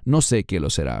tiempos, no sé qué lo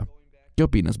será. ¿Qué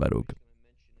opinas, Baruch?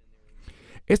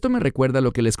 Esto me recuerda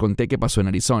lo que les conté que pasó en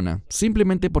Arizona,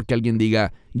 simplemente porque alguien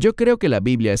diga, yo creo que la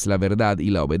Biblia es la verdad y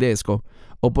la obedezco,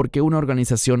 o porque una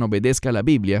organización obedezca a la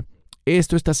Biblia.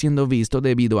 Esto está siendo visto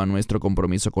debido a nuestro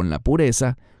compromiso con la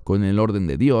pureza, con el orden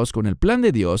de Dios, con el plan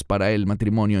de Dios para el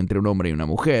matrimonio entre un hombre y una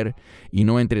mujer, y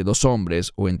no entre dos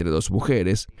hombres o entre dos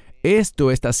mujeres. Esto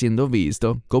está siendo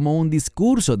visto como un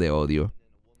discurso de odio.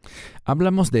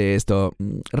 Hablamos de esto,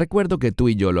 recuerdo que tú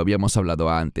y yo lo habíamos hablado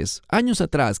antes, años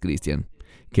atrás, Christian,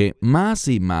 que más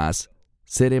y más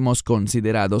seremos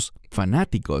considerados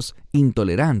fanáticos,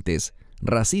 intolerantes,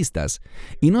 racistas.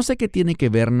 Y no sé qué tiene que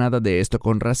ver nada de esto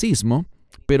con racismo,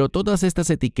 pero todas estas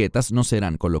etiquetas nos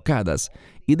serán colocadas.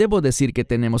 Y debo decir que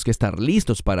tenemos que estar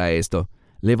listos para esto,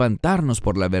 levantarnos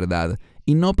por la verdad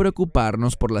y no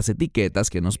preocuparnos por las etiquetas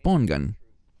que nos pongan.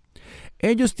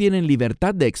 Ellos tienen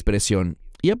libertad de expresión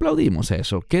y aplaudimos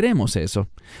eso, queremos eso.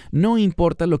 No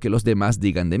importa lo que los demás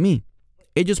digan de mí.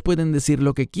 Ellos pueden decir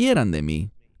lo que quieran de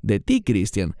mí. De ti,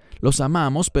 Christian, los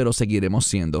amamos, pero seguiremos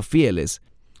siendo fieles.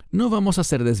 No vamos a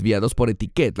ser desviados por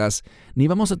etiquetas, ni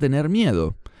vamos a tener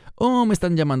miedo. Oh, me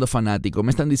están llamando fanático,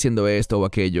 me están diciendo esto o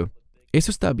aquello.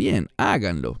 Eso está bien,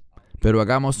 háganlo. Pero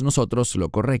hagamos nosotros lo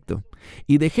correcto.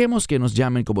 Y dejemos que nos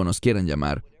llamen como nos quieran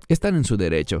llamar. Están en su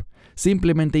derecho.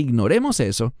 Simplemente ignoremos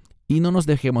eso y no nos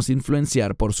dejemos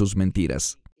influenciar por sus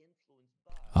mentiras.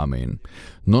 Amén.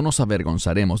 No nos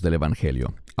avergonzaremos del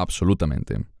Evangelio.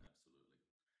 Absolutamente.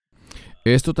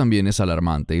 Esto también es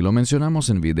alarmante y lo mencionamos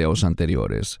en videos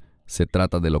anteriores. Se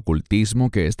trata del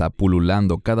ocultismo que está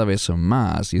pululando cada vez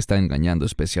más y está engañando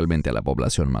especialmente a la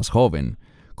población más joven,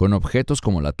 con objetos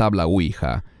como la tabla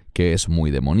Ouija, que es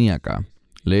muy demoníaca.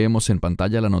 Leemos en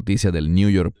pantalla la noticia del New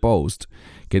York Post,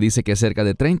 que dice que cerca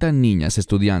de 30 niñas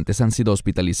estudiantes han sido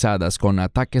hospitalizadas con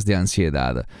ataques de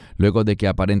ansiedad, luego de que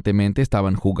aparentemente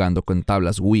estaban jugando con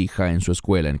tablas Ouija en su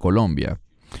escuela en Colombia.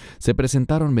 Se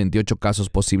presentaron 28 casos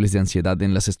posibles de ansiedad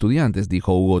en las estudiantes,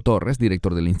 dijo Hugo Torres,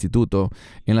 director del instituto,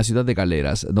 en la ciudad de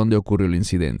Galeras, donde ocurrió el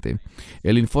incidente.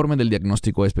 El informe del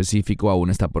diagnóstico específico aún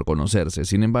está por conocerse.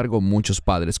 Sin embargo, muchos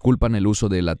padres culpan el uso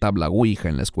de la tabla Ouija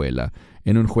en la escuela,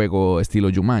 en un juego estilo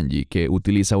Jumanji, que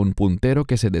utiliza un puntero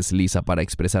que se desliza para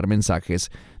expresar mensajes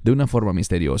de una forma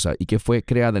misteriosa y que fue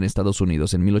creada en Estados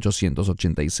Unidos en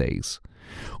 1886.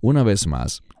 Una vez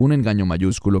más, un engaño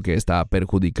mayúsculo que está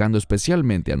perjudicando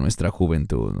especialmente a nuestra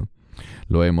juventud.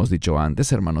 Lo hemos dicho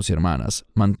antes, hermanos y hermanas,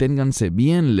 manténganse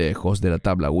bien lejos de la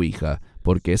tabla Ouija,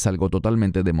 porque es algo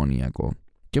totalmente demoníaco.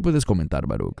 ¿Qué puedes comentar,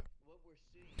 Baruch?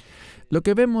 Lo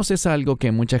que vemos es algo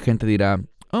que mucha gente dirá,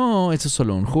 oh, eso es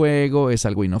solo un juego, es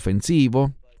algo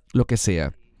inofensivo, lo que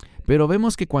sea. Pero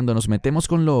vemos que cuando nos metemos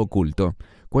con lo oculto,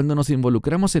 cuando nos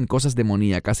involucramos en cosas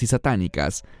demoníacas y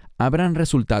satánicas, habrán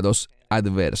resultados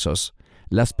adversos.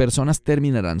 Las personas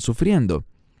terminarán sufriendo.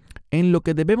 En lo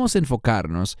que debemos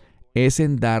enfocarnos es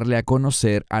en darle a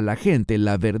conocer a la gente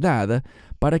la verdad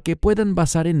para que puedan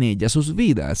basar en ella sus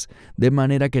vidas, de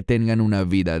manera que tengan una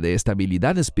vida de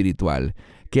estabilidad espiritual,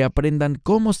 que aprendan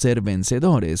cómo ser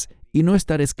vencedores y no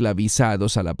estar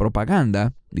esclavizados a la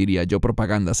propaganda, diría yo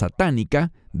propaganda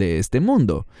satánica, de este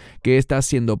mundo, que está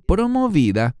siendo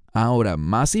promovida ahora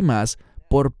más y más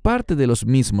por parte de los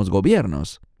mismos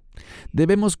gobiernos.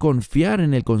 Debemos confiar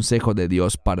en el consejo de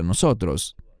Dios para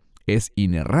nosotros. Es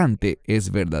inerrante,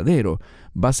 es verdadero.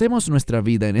 Basemos nuestra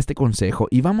vida en este consejo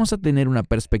y vamos a tener una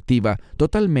perspectiva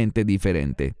totalmente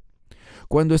diferente.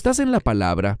 Cuando estás en la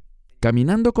palabra,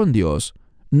 caminando con Dios,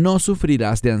 no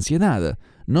sufrirás de ansiedad,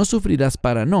 no sufrirás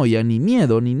paranoia, ni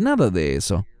miedo, ni nada de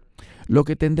eso. Lo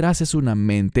que tendrás es una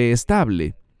mente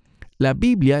estable. La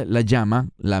Biblia la llama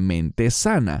la mente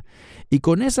sana, y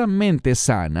con esa mente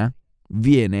sana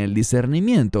viene el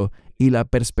discernimiento y la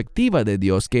perspectiva de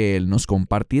Dios que Él nos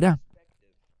compartirá.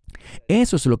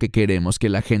 Eso es lo que queremos que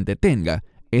la gente tenga,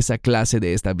 esa clase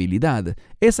de estabilidad,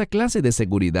 esa clase de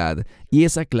seguridad y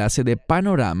esa clase de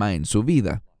panorama en su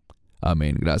vida.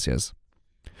 Amén, gracias.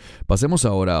 Pasemos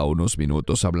ahora a unos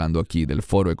minutos hablando aquí del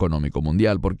Foro Económico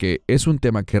Mundial, porque es un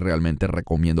tema que realmente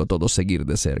recomiendo a todos seguir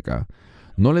de cerca.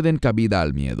 No le den cabida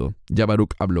al miedo. Ya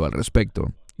Baruch habló al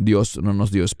respecto. Dios no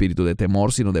nos dio espíritu de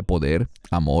temor, sino de poder,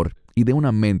 amor y de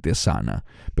una mente sana.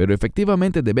 Pero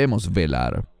efectivamente debemos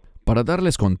velar. Para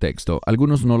darles contexto,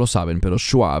 algunos no lo saben, pero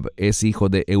Schwab es hijo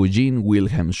de Eugene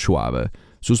Wilhelm Schwab.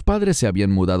 Sus padres se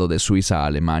habían mudado de Suiza a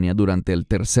Alemania durante el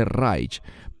Tercer Reich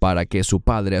para que su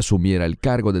padre asumiera el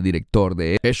cargo de director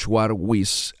de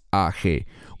Schwarz AG,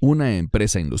 una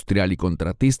empresa industrial y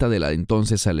contratista de la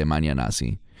entonces Alemania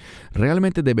nazi.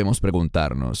 Realmente debemos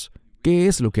preguntarnos, ¿qué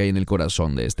es lo que hay en el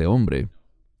corazón de este hombre?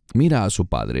 Mira a su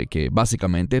padre, que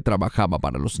básicamente trabajaba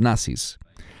para los nazis.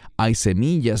 Hay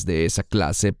semillas de esa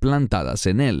clase plantadas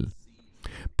en él.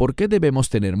 ¿Por qué debemos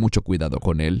tener mucho cuidado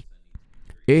con él?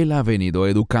 Él ha venido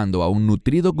educando a un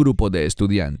nutrido grupo de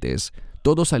estudiantes,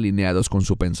 todos alineados con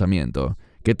su pensamiento,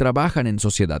 que trabajan en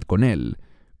sociedad con él,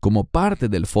 como parte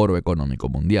del Foro Económico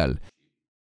Mundial.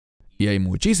 Y hay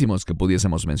muchísimos que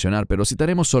pudiésemos mencionar, pero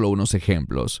citaremos solo unos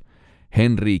ejemplos.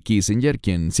 Henry Kissinger,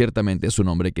 quien ciertamente es un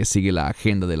hombre que sigue la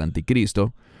agenda del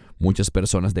anticristo. Muchas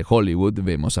personas de Hollywood,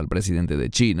 vemos al presidente de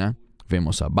China,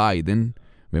 vemos a Biden,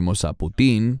 vemos a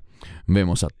Putin,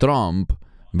 vemos a Trump,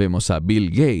 vemos a Bill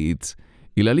Gates,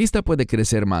 y la lista puede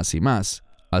crecer más y más.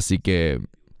 Así que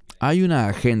hay una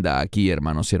agenda aquí,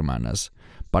 hermanos y hermanas,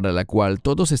 para la cual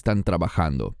todos están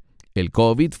trabajando. El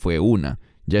COVID fue una.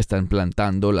 Ya están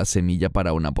plantando la semilla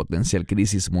para una potencial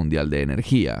crisis mundial de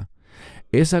energía.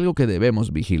 Es algo que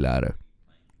debemos vigilar.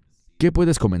 ¿Qué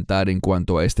puedes comentar en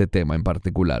cuanto a este tema en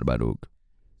particular, Baruch?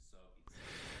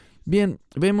 Bien,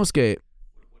 vemos que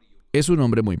es un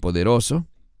hombre muy poderoso.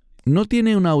 No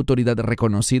tiene una autoridad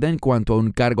reconocida en cuanto a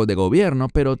un cargo de gobierno,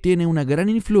 pero tiene una gran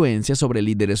influencia sobre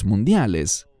líderes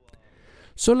mundiales.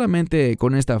 Solamente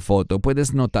con esta foto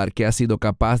puedes notar que ha sido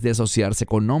capaz de asociarse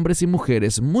con hombres y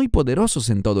mujeres muy poderosos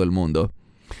en todo el mundo.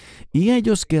 Y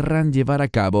ellos querrán llevar a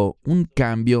cabo un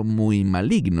cambio muy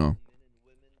maligno.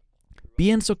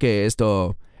 Pienso que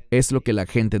esto es lo que la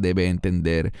gente debe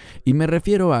entender, y me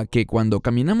refiero a que cuando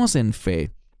caminamos en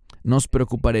fe, nos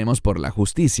preocuparemos por la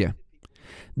justicia.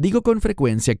 Digo con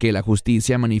frecuencia que la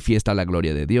justicia manifiesta la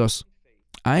gloria de Dios.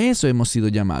 A eso hemos sido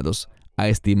llamados, a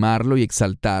estimarlo y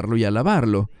exaltarlo y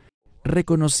alabarlo,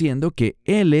 reconociendo que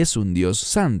Él es un Dios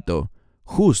santo,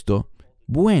 justo,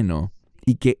 bueno,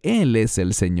 y que Él es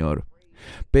el Señor.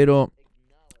 Pero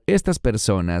estas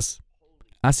personas,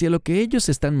 hacia lo que ellos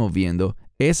se están moviendo,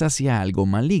 es hacia algo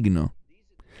maligno.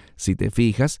 Si te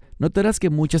fijas, notarás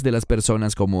que muchas de las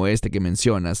personas como este que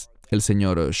mencionas, el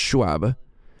señor Schwab,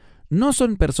 no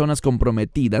son personas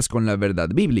comprometidas con la verdad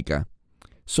bíblica.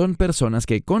 Son personas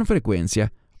que con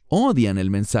frecuencia odian el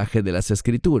mensaje de las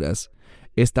Escrituras,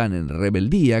 están en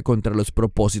rebeldía contra los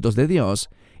propósitos de Dios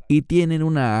y tienen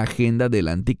una agenda del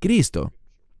anticristo.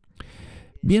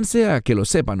 Bien sea que lo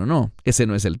sepan o no, ese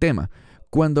no es el tema.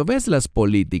 Cuando ves las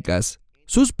políticas,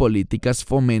 sus políticas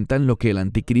fomentan lo que el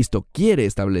anticristo quiere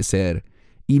establecer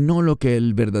y no lo que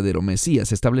el verdadero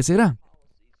Mesías establecerá.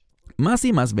 Más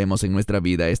y más vemos en nuestra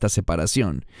vida esta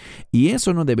separación, y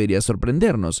eso no debería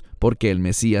sorprendernos, porque el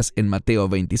Mesías en Mateo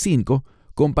 25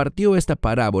 compartió esta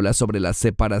parábola sobre la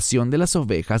separación de las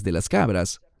ovejas de las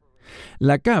cabras.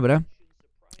 La cabra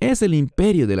es el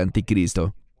imperio del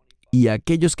anticristo, y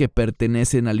aquellos que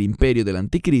pertenecen al imperio del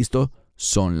anticristo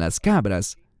son las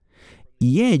cabras,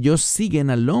 y ellos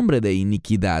siguen al hombre de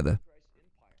iniquidad.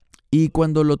 Y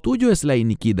cuando lo tuyo es la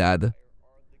iniquidad,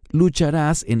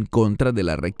 lucharás en contra de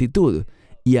la rectitud,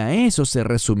 y a eso se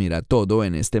resumirá todo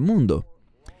en este mundo.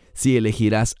 Si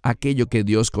elegirás aquello que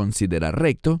Dios considera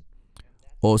recto,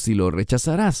 o si lo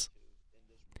rechazarás.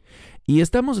 Y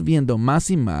estamos viendo más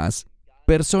y más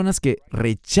personas que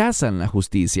rechazan la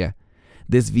justicia,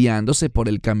 desviándose por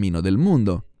el camino del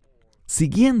mundo,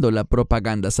 siguiendo la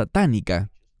propaganda satánica.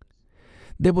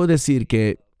 Debo decir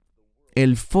que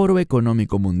el Foro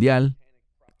Económico Mundial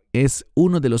es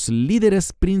uno de los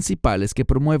líderes principales que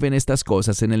promueven estas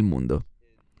cosas en el mundo.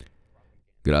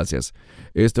 Gracias.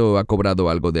 Esto ha cobrado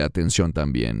algo de atención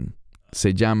también.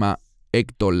 Se llama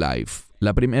Ectolife,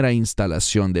 la primera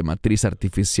instalación de matriz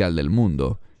artificial del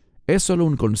mundo. Es solo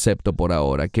un concepto por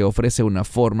ahora que ofrece una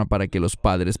forma para que los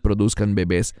padres produzcan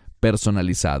bebés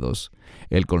personalizados.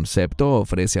 El concepto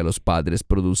ofrece a los padres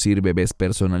producir bebés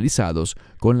personalizados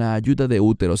con la ayuda de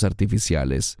úteros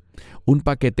artificiales. Un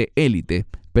paquete élite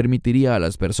permitiría a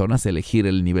las personas elegir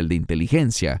el nivel de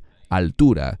inteligencia,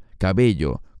 altura,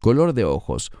 cabello, color de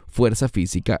ojos, fuerza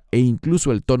física e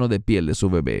incluso el tono de piel de su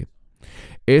bebé.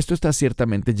 Esto está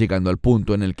ciertamente llegando al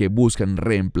punto en el que buscan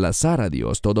reemplazar a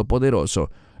Dios Todopoderoso,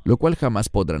 lo cual jamás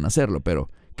podrán hacerlo, pero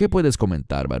 ¿qué puedes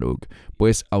comentar, Baruch?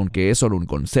 Pues, aunque es solo un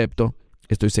concepto,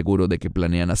 estoy seguro de que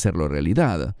planean hacerlo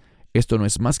realidad. Esto no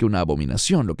es más que una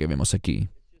abominación lo que vemos aquí.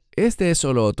 Este es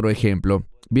solo otro ejemplo,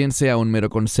 bien sea un mero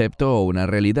concepto o una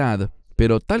realidad,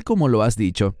 pero tal como lo has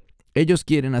dicho, ellos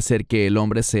quieren hacer que el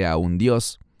hombre sea un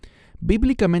Dios.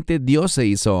 Bíblicamente Dios se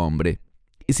hizo hombre.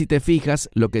 Y si te fijas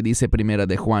lo que dice 1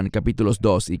 de Juan capítulos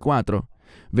 2 y 4,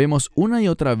 vemos una y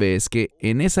otra vez que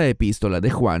en esa epístola de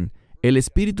Juan, el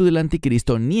espíritu del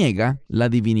anticristo niega la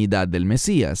divinidad del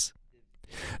Mesías.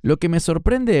 Lo que me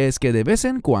sorprende es que de vez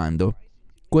en cuando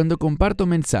comparto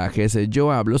mensajes,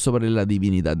 yo hablo sobre la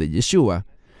divinidad de Yeshua.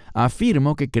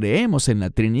 Afirmo que creemos en la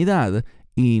Trinidad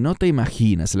Y no te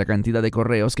imaginas la cantidad de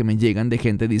correos que me llegan de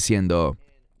gente diciendo,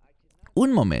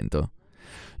 un momento,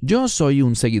 yo soy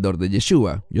un seguidor de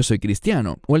Yeshua, yo soy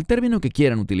cristiano, o el término que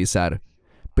quieran utilizar,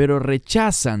 pero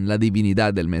rechazan la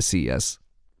divinidad del Mesías.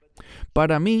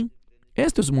 Para mí,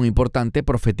 esto es muy importante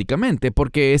proféticamente,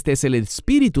 porque este es el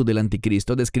espíritu del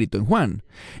anticristo descrito en Juan,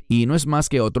 y no es más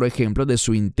que otro ejemplo de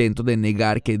su intento de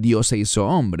negar que Dios se hizo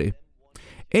hombre.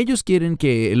 Ellos quieren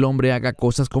que el hombre haga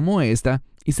cosas como esta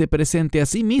y se presente a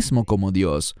sí mismo como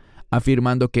Dios,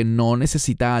 afirmando que no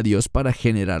necesita a Dios para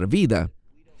generar vida.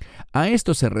 A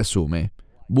esto se resume.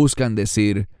 Buscan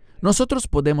decir, nosotros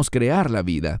podemos crear la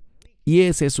vida, y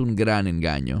ese es un gran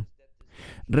engaño.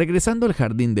 Regresando al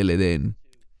jardín del Edén,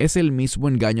 es el mismo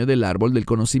engaño del árbol del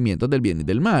conocimiento del bien y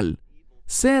del mal.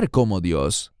 Ser como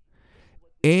Dios.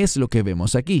 Es lo que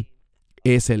vemos aquí.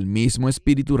 Es el mismo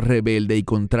espíritu rebelde y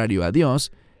contrario a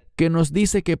Dios que nos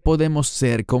dice que podemos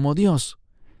ser como Dios.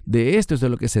 De esto es de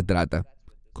lo que se trata.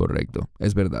 Correcto,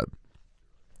 es verdad.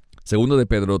 Segundo de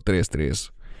Pedro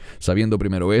 3:3. Sabiendo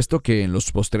primero esto, que en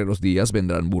los postreros días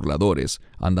vendrán burladores,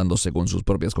 andando según sus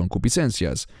propias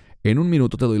concupiscencias. En un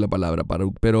minuto te doy la palabra,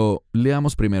 pero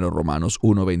leamos primero Romanos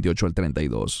 1:28 al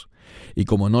 32. Y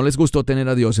como no les gustó tener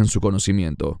a Dios en su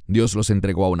conocimiento, Dios los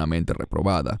entregó a una mente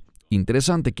reprobada.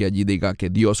 Interesante que allí diga que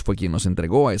Dios fue quien nos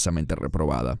entregó a esa mente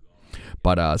reprobada,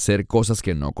 para hacer cosas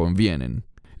que no convienen,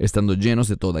 estando llenos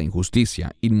de toda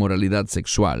injusticia, inmoralidad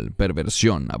sexual,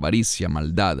 perversión, avaricia,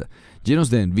 maldad, llenos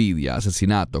de envidia,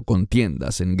 asesinato,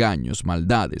 contiendas, engaños,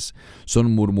 maldades.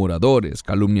 Son murmuradores,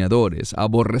 calumniadores,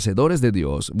 aborrecedores de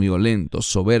Dios, violentos,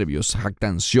 soberbios,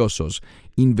 jactanciosos,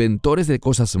 inventores de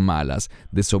cosas malas,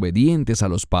 desobedientes a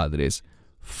los padres,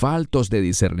 faltos de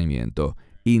discernimiento,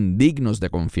 indignos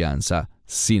de confianza,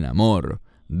 sin amor,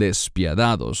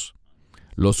 despiadados,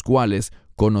 los cuales,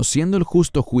 conociendo el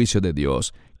justo juicio de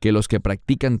Dios, que los que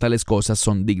practican tales cosas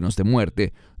son dignos de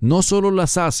muerte, no solo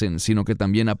las hacen, sino que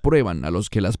también aprueban a los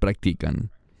que las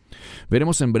practican.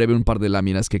 Veremos en breve un par de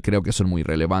láminas que creo que son muy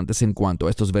relevantes en cuanto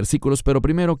a estos versículos, pero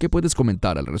primero, ¿qué puedes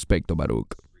comentar al respecto,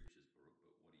 Baruch?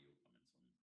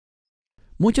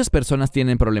 Muchas personas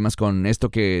tienen problemas con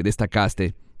esto que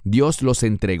destacaste. Dios los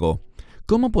entregó.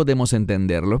 ¿Cómo podemos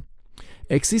entenderlo?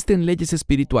 Existen leyes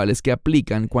espirituales que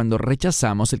aplican cuando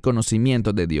rechazamos el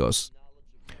conocimiento de Dios.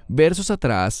 Versos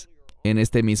atrás, en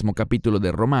este mismo capítulo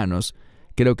de Romanos,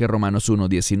 creo que Romanos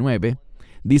 1:19,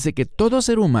 dice que todo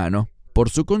ser humano, por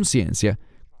su conciencia,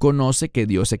 conoce que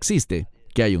Dios existe,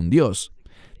 que hay un Dios.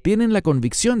 Tienen la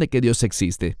convicción de que Dios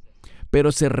existe,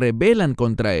 pero se rebelan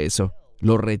contra eso,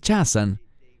 lo rechazan,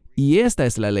 y esta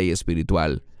es la ley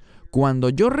espiritual. Cuando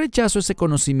yo rechazo ese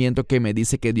conocimiento que me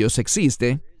dice que Dios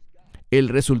existe, el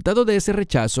resultado de ese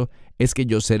rechazo es que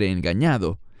yo seré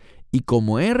engañado. Y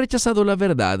como he rechazado la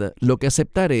verdad, lo que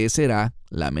aceptaré será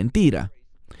la mentira.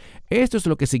 Esto es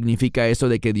lo que significa esto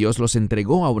de que Dios los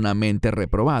entregó a una mente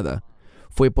reprobada.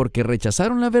 Fue porque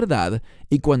rechazaron la verdad,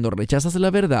 y cuando rechazas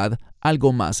la verdad,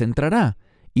 algo más entrará.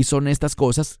 Y son estas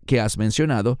cosas que has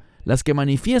mencionado las que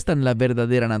manifiestan la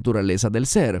verdadera naturaleza del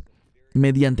ser,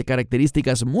 mediante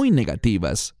características muy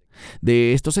negativas.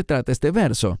 De esto se trata este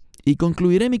verso, y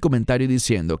concluiré mi comentario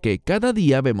diciendo que cada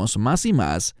día vemos más y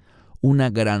más una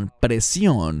gran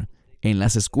presión en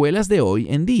las escuelas de hoy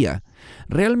en día.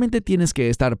 Realmente tienes que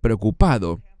estar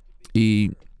preocupado.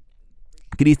 Y,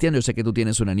 Cristian, yo sé que tú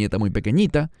tienes una nieta muy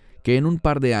pequeñita que en un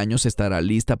par de años estará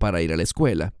lista para ir a la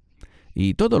escuela.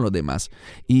 Y todo lo demás.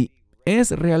 Y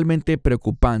es realmente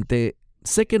preocupante.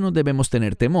 Sé que no debemos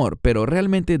tener temor, pero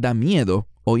realmente da miedo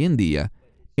hoy en día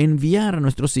enviar a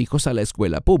nuestros hijos a la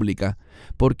escuela pública,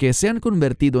 porque se han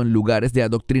convertido en lugares de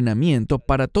adoctrinamiento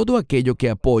para todo aquello que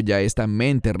apoya esta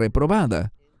mente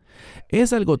reprobada.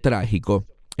 Es algo trágico,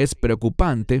 es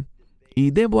preocupante,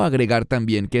 y debo agregar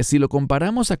también que si lo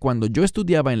comparamos a cuando yo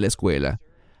estudiaba en la escuela,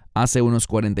 hace unos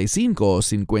 45 o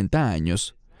 50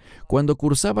 años, cuando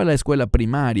cursaba la escuela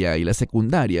primaria y la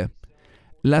secundaria,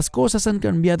 las cosas han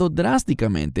cambiado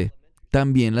drásticamente,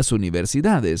 también las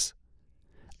universidades.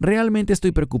 Realmente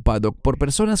estoy preocupado por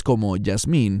personas como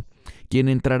Yasmín, quien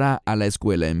entrará a la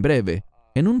escuela en breve,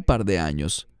 en un par de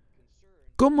años.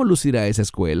 ¿Cómo lucirá esa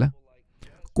escuela?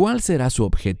 ¿Cuál será su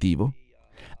objetivo?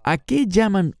 ¿A qué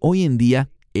llaman hoy en día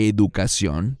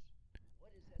educación?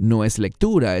 No es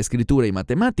lectura, escritura y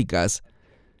matemáticas,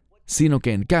 sino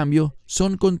que en cambio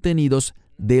son contenidos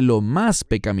de lo más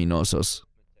pecaminosos.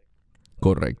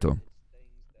 Correcto.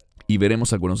 Y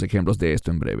veremos algunos ejemplos de esto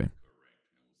en breve.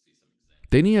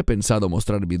 Tenía pensado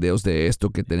mostrar videos de esto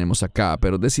que tenemos acá,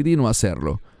 pero decidí no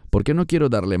hacerlo, porque no quiero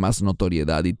darle más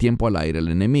notoriedad y tiempo al aire al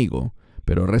enemigo.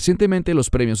 Pero recientemente los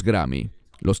premios Grammy,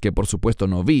 los que por supuesto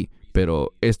no vi,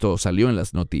 pero esto salió en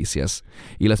las noticias,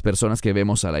 y las personas que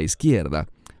vemos a la izquierda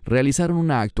realizaron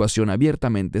una actuación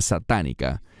abiertamente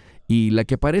satánica, y la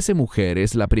que parece mujer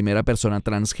es la primera persona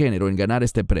transgénero en ganar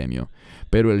este premio.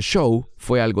 Pero el show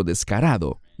fue algo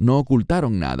descarado, no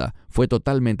ocultaron nada, fue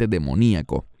totalmente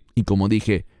demoníaco. Y como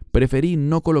dije, preferí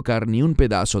no colocar ni un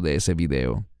pedazo de ese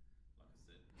video.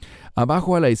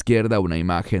 Abajo a la izquierda una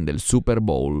imagen del Super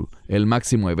Bowl, el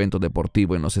máximo evento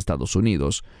deportivo en los Estados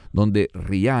Unidos, donde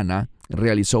Rihanna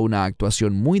realizó una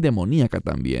actuación muy demoníaca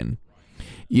también.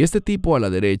 Y este tipo a la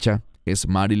derecha es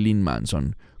Marilyn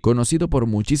Manson, conocido por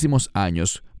muchísimos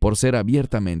años por ser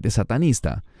abiertamente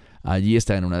satanista. Allí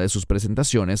está en una de sus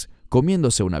presentaciones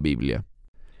comiéndose una Biblia.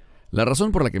 La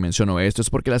razón por la que menciono esto es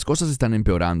porque las cosas están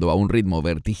empeorando a un ritmo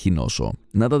vertiginoso.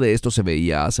 Nada de esto se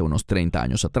veía hace unos 30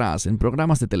 años atrás en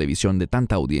programas de televisión de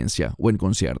tanta audiencia o en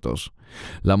conciertos.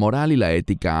 La moral y la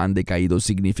ética han decaído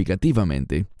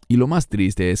significativamente, y lo más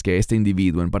triste es que este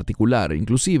individuo en particular,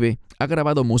 inclusive, ha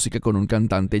grabado música con un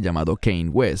cantante llamado Kanye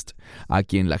West, a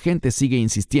quien la gente sigue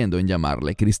insistiendo en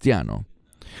llamarle cristiano.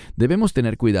 Debemos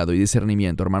tener cuidado y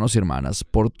discernimiento, hermanos y hermanas,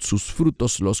 por sus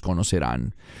frutos los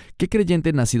conocerán. ¿Qué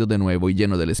creyente nacido de nuevo y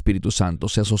lleno del Espíritu Santo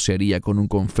se asociaría con un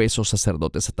confeso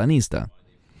sacerdote satanista?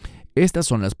 Estas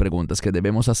son las preguntas que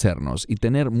debemos hacernos y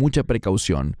tener mucha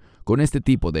precaución con este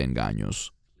tipo de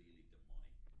engaños.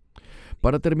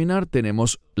 Para terminar,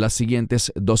 tenemos las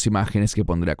siguientes dos imágenes que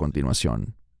pondré a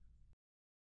continuación.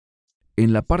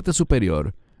 En la parte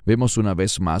superior, vemos una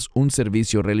vez más un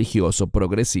servicio religioso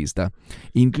progresista,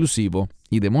 inclusivo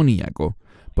y demoníaco,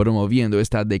 promoviendo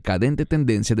esta decadente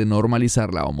tendencia de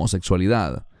normalizar la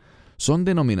homosexualidad. Son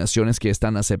denominaciones que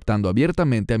están aceptando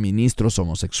abiertamente a ministros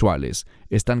homosexuales,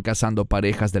 están casando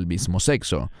parejas del mismo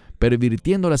sexo,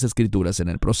 pervirtiendo las escrituras en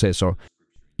el proceso,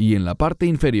 y en la parte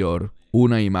inferior,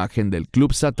 una imagen del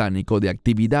club satánico de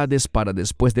actividades para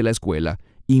después de la escuela,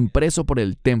 impreso por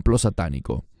el templo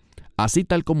satánico. Así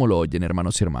tal como lo oyen,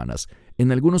 hermanos y hermanas,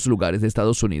 en algunos lugares de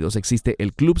Estados Unidos existe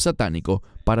el club satánico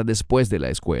para después de la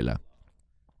escuela.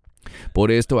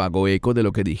 Por esto hago eco de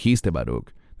lo que dijiste,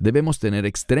 Baruch. Debemos tener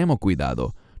extremo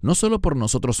cuidado, no solo por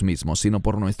nosotros mismos, sino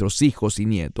por nuestros hijos y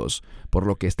nietos, por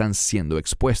lo que están siendo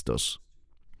expuestos.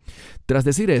 Tras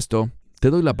decir esto, te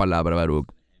doy la palabra, Baruch,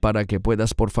 para que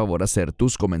puedas por favor hacer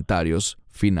tus comentarios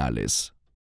finales.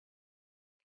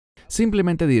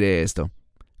 Simplemente diré esto.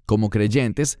 Como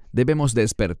creyentes, debemos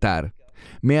despertar.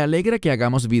 Me alegra que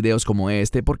hagamos videos como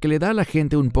este porque le da a la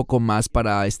gente un poco más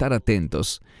para estar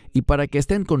atentos y para que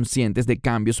estén conscientes de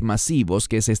cambios masivos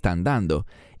que se están dando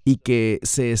y que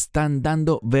se están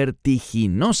dando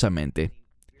vertiginosamente.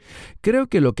 Creo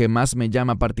que lo que más me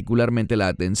llama particularmente la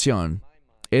atención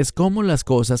es cómo las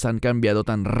cosas han cambiado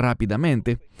tan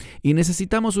rápidamente y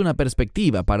necesitamos una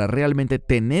perspectiva para realmente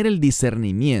tener el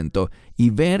discernimiento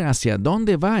y ver hacia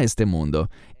dónde va este mundo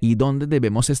y dónde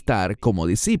debemos estar como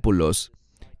discípulos.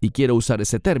 Y quiero usar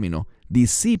ese término,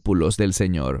 discípulos del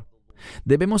Señor.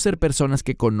 Debemos ser personas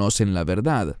que conocen la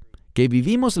verdad, que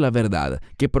vivimos la verdad,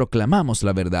 que proclamamos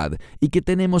la verdad y que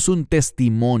tenemos un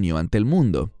testimonio ante el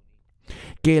mundo.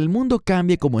 Que el mundo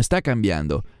cambie como está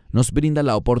cambiando nos brinda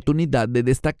la oportunidad de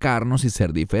destacarnos y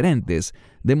ser diferentes,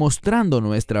 demostrando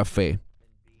nuestra fe.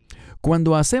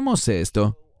 Cuando hacemos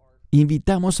esto,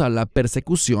 invitamos a la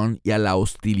persecución y a la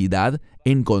hostilidad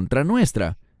en contra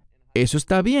nuestra. Eso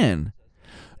está bien.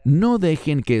 No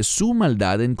dejen que su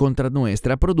maldad en contra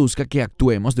nuestra produzca que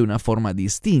actuemos de una forma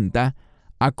distinta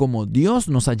a como Dios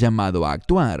nos ha llamado a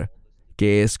actuar,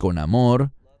 que es con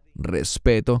amor,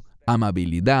 respeto,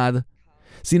 amabilidad,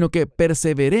 sino que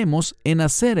perseveremos en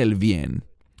hacer el bien.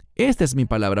 Esta es mi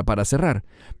palabra para cerrar.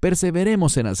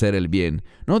 Perseveremos en hacer el bien.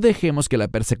 No dejemos que la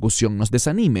persecución nos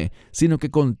desanime, sino que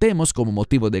contemos como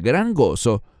motivo de gran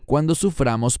gozo cuando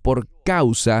suframos por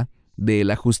causa de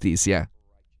la justicia.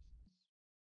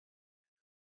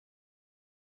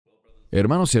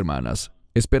 Hermanos y hermanas,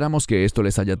 esperamos que esto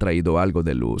les haya traído algo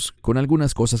de luz, con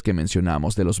algunas cosas que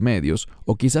mencionamos de los medios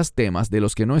o quizás temas de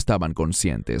los que no estaban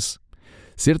conscientes.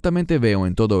 Ciertamente veo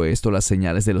en todo esto las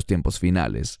señales de los tiempos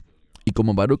finales. Y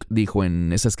como Baruch dijo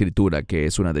en esa escritura que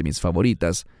es una de mis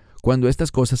favoritas, cuando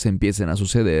estas cosas empiecen a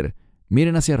suceder,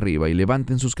 miren hacia arriba y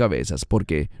levanten sus cabezas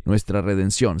porque nuestra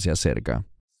redención se acerca.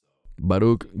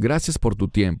 Baruch, gracias por tu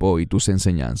tiempo y tus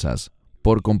enseñanzas,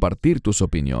 por compartir tus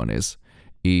opiniones.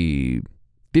 ¿Y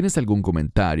tienes algún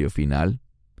comentario final?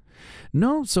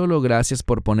 No, solo gracias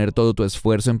por poner todo tu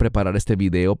esfuerzo en preparar este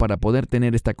video para poder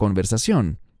tener esta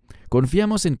conversación.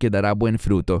 Confiamos en que dará buen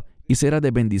fruto y será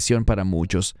de bendición para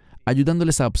muchos,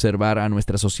 ayudándoles a observar a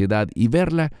nuestra sociedad y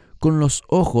verla con los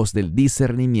ojos del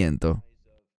discernimiento.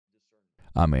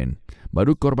 Amén.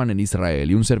 Baruch Corban en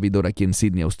Israel y un servidor aquí en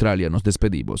Sydney, Australia, nos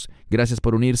despedimos. Gracias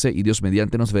por unirse y Dios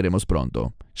mediante nos veremos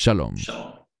pronto. Shalom.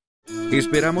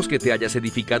 Esperamos que te hayas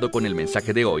edificado con el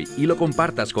mensaje de hoy y lo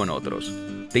compartas con otros.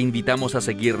 Te invitamos a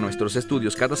seguir nuestros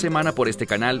estudios cada semana por este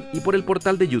canal y por el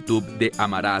portal de YouTube de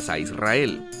Amarás a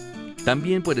Israel.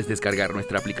 También puedes descargar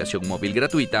nuestra aplicación móvil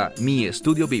gratuita, Mi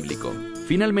Estudio Bíblico.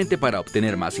 Finalmente, para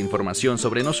obtener más información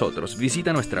sobre nosotros,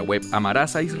 visita nuestra web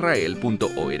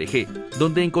amarasaisrael.org,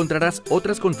 donde encontrarás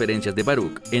otras conferencias de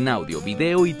Baruch en audio,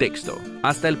 video y texto.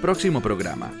 Hasta el próximo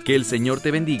programa. Que el Señor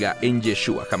te bendiga en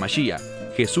Yeshua HaMashiach,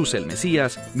 Jesús el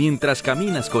Mesías, mientras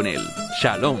caminas con Él.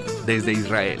 Shalom desde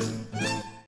Israel.